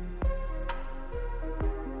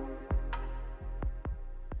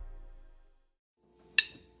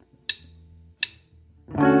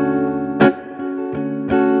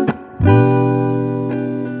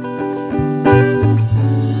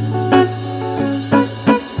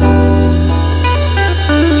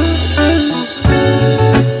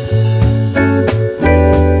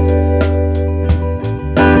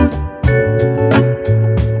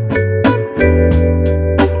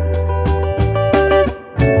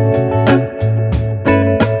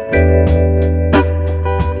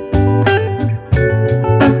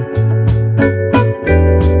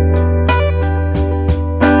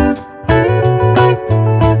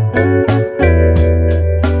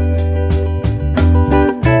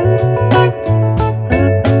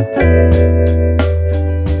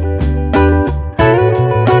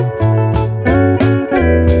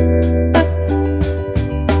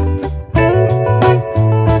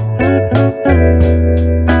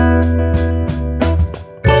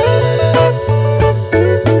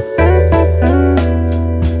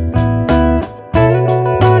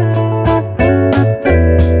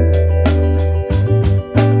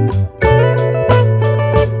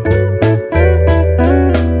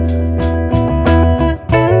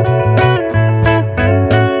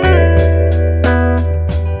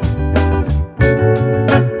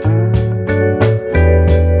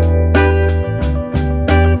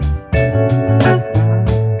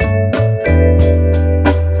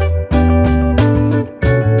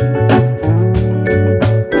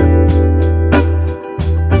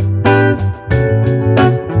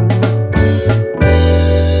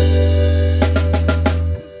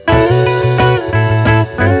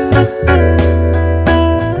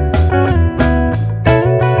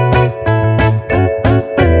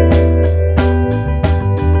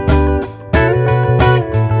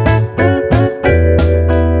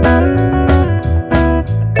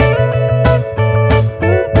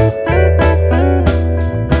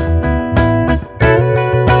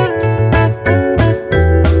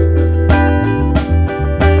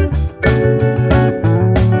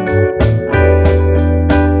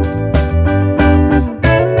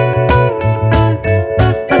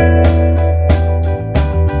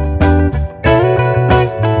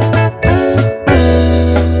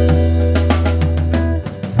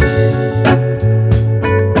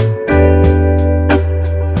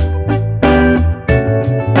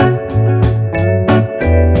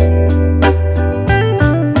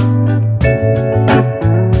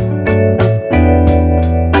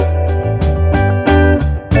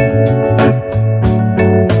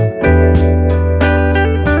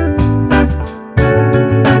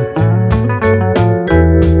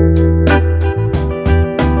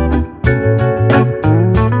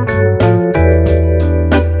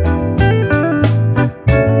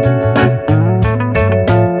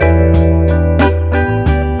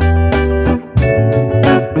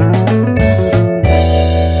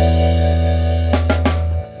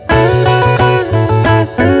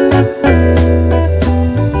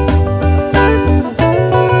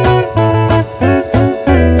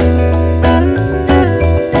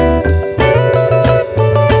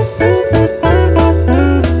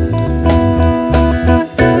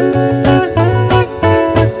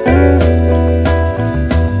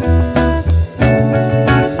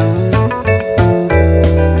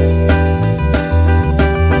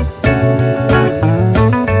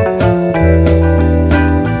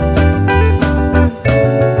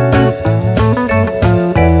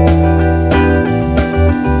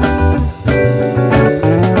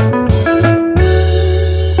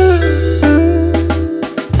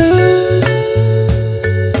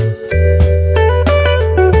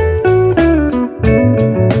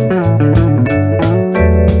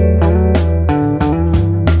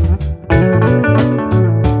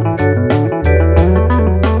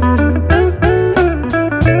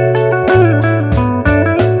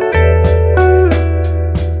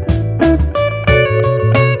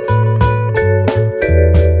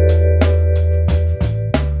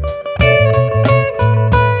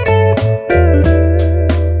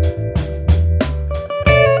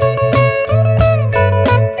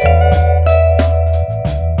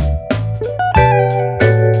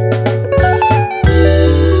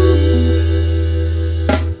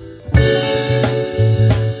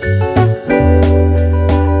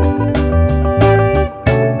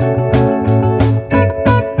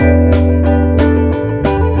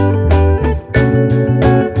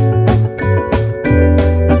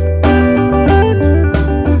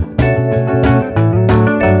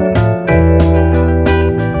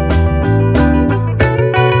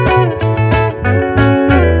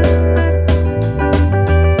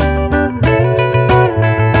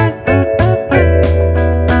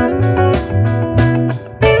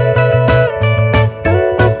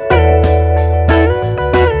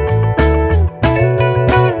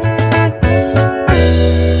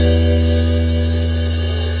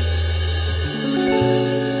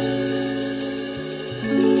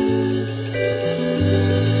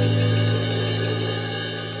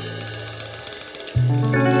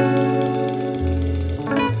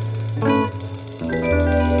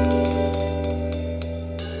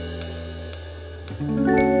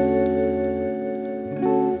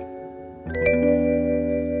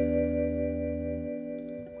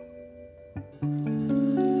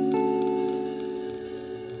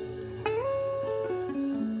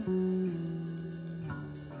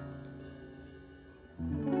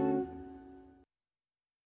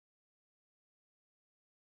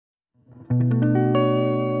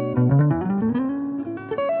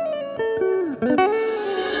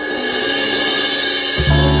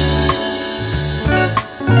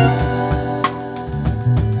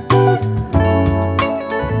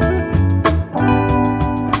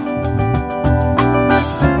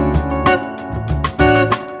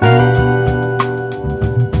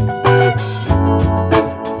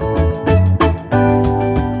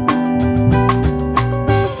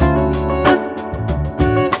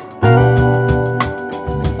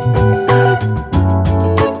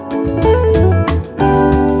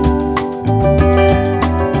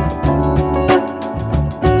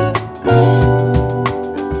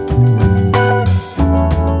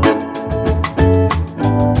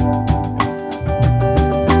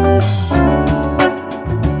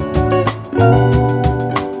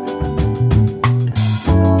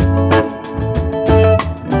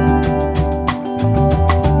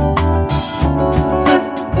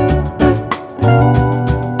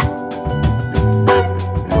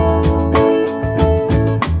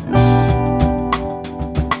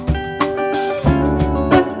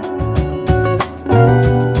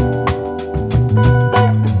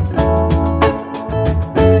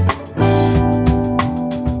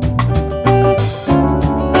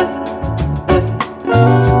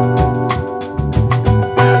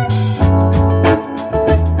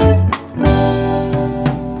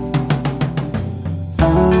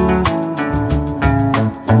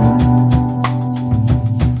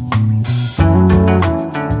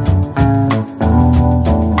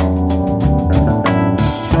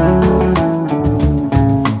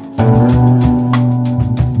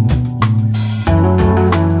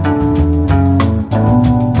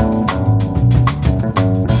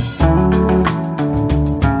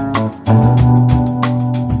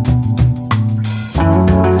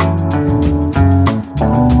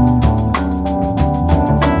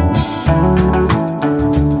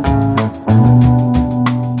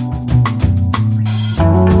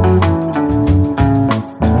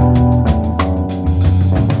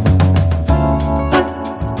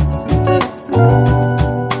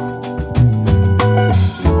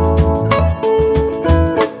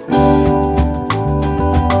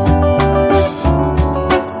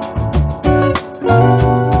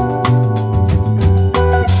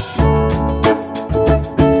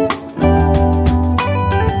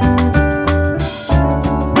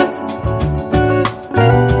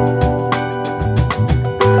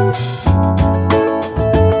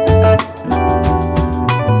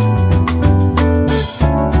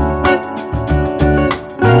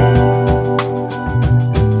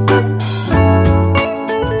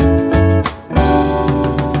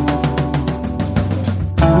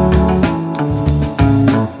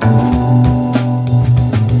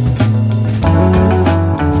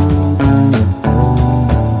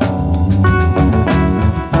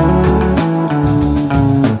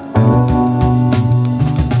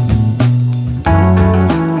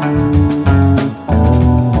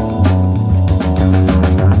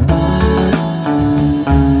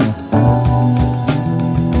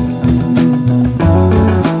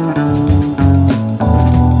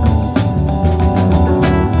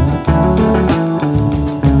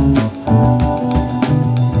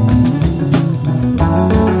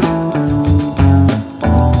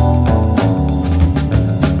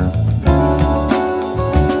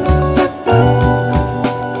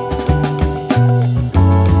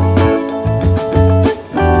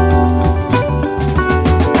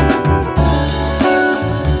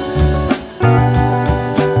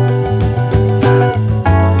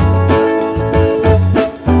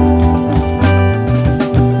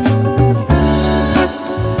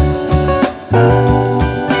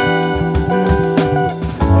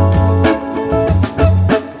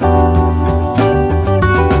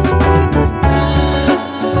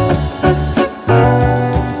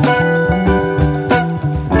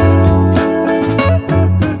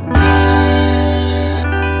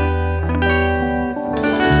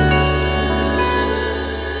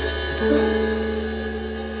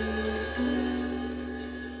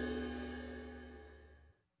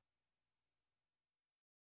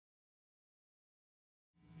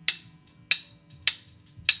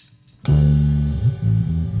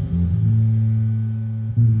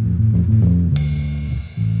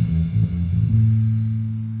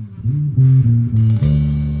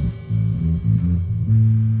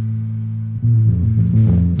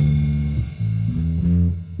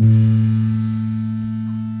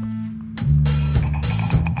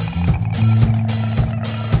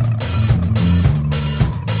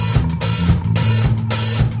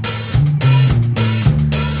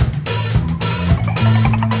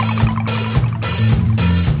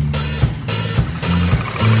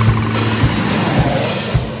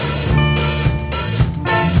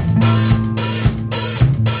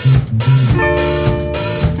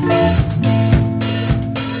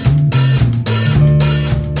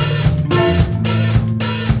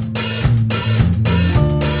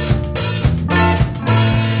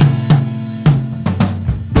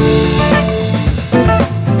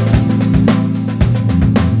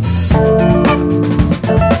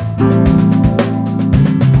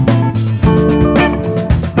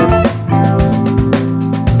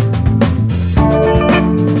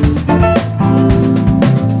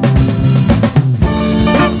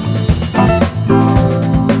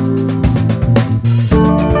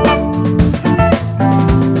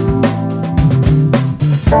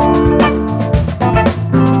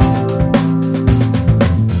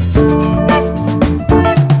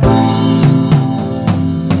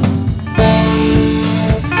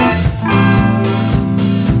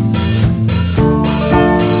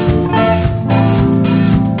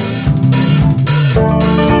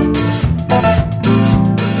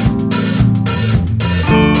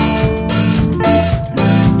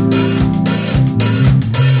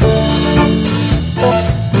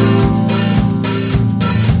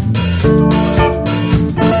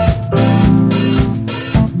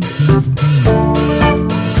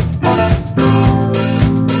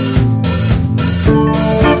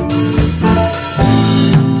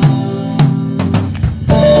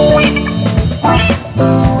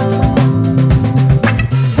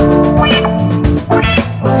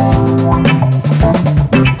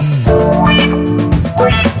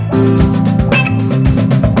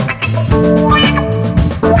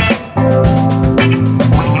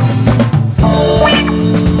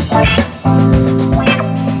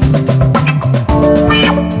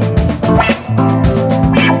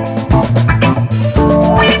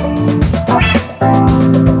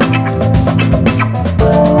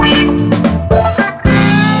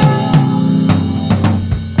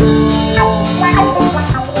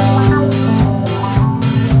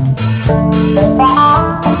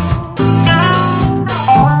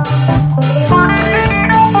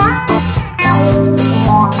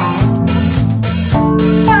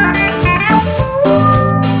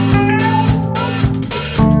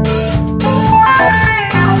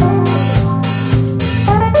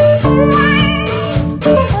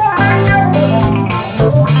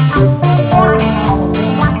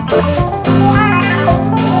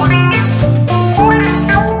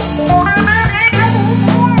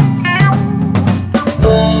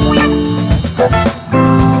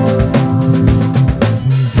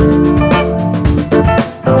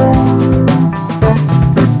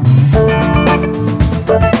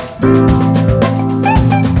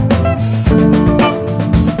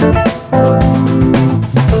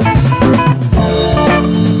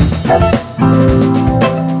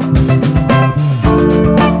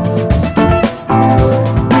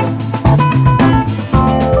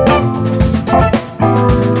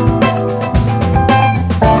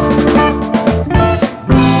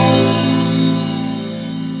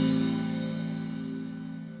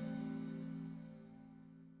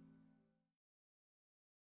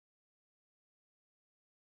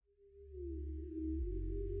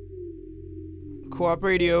 Co-op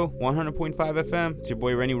Radio, 100.5 FM. It's your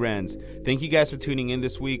boy Rennie Renz. Thank you guys for tuning in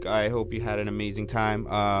this week. I hope you had an amazing time.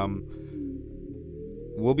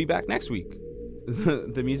 We'll be back next week.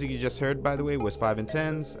 The music you just heard, by the way, was 5 and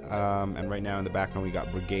 10s. And right now in the background, we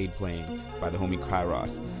got Brigade playing by the homie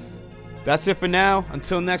Kairos. That's it for now.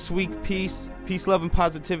 Until next week, peace. Peace, love, and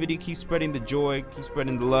positivity. Keep spreading the joy. Keep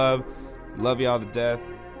spreading the love. Love y'all to death.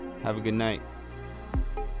 Have a good night.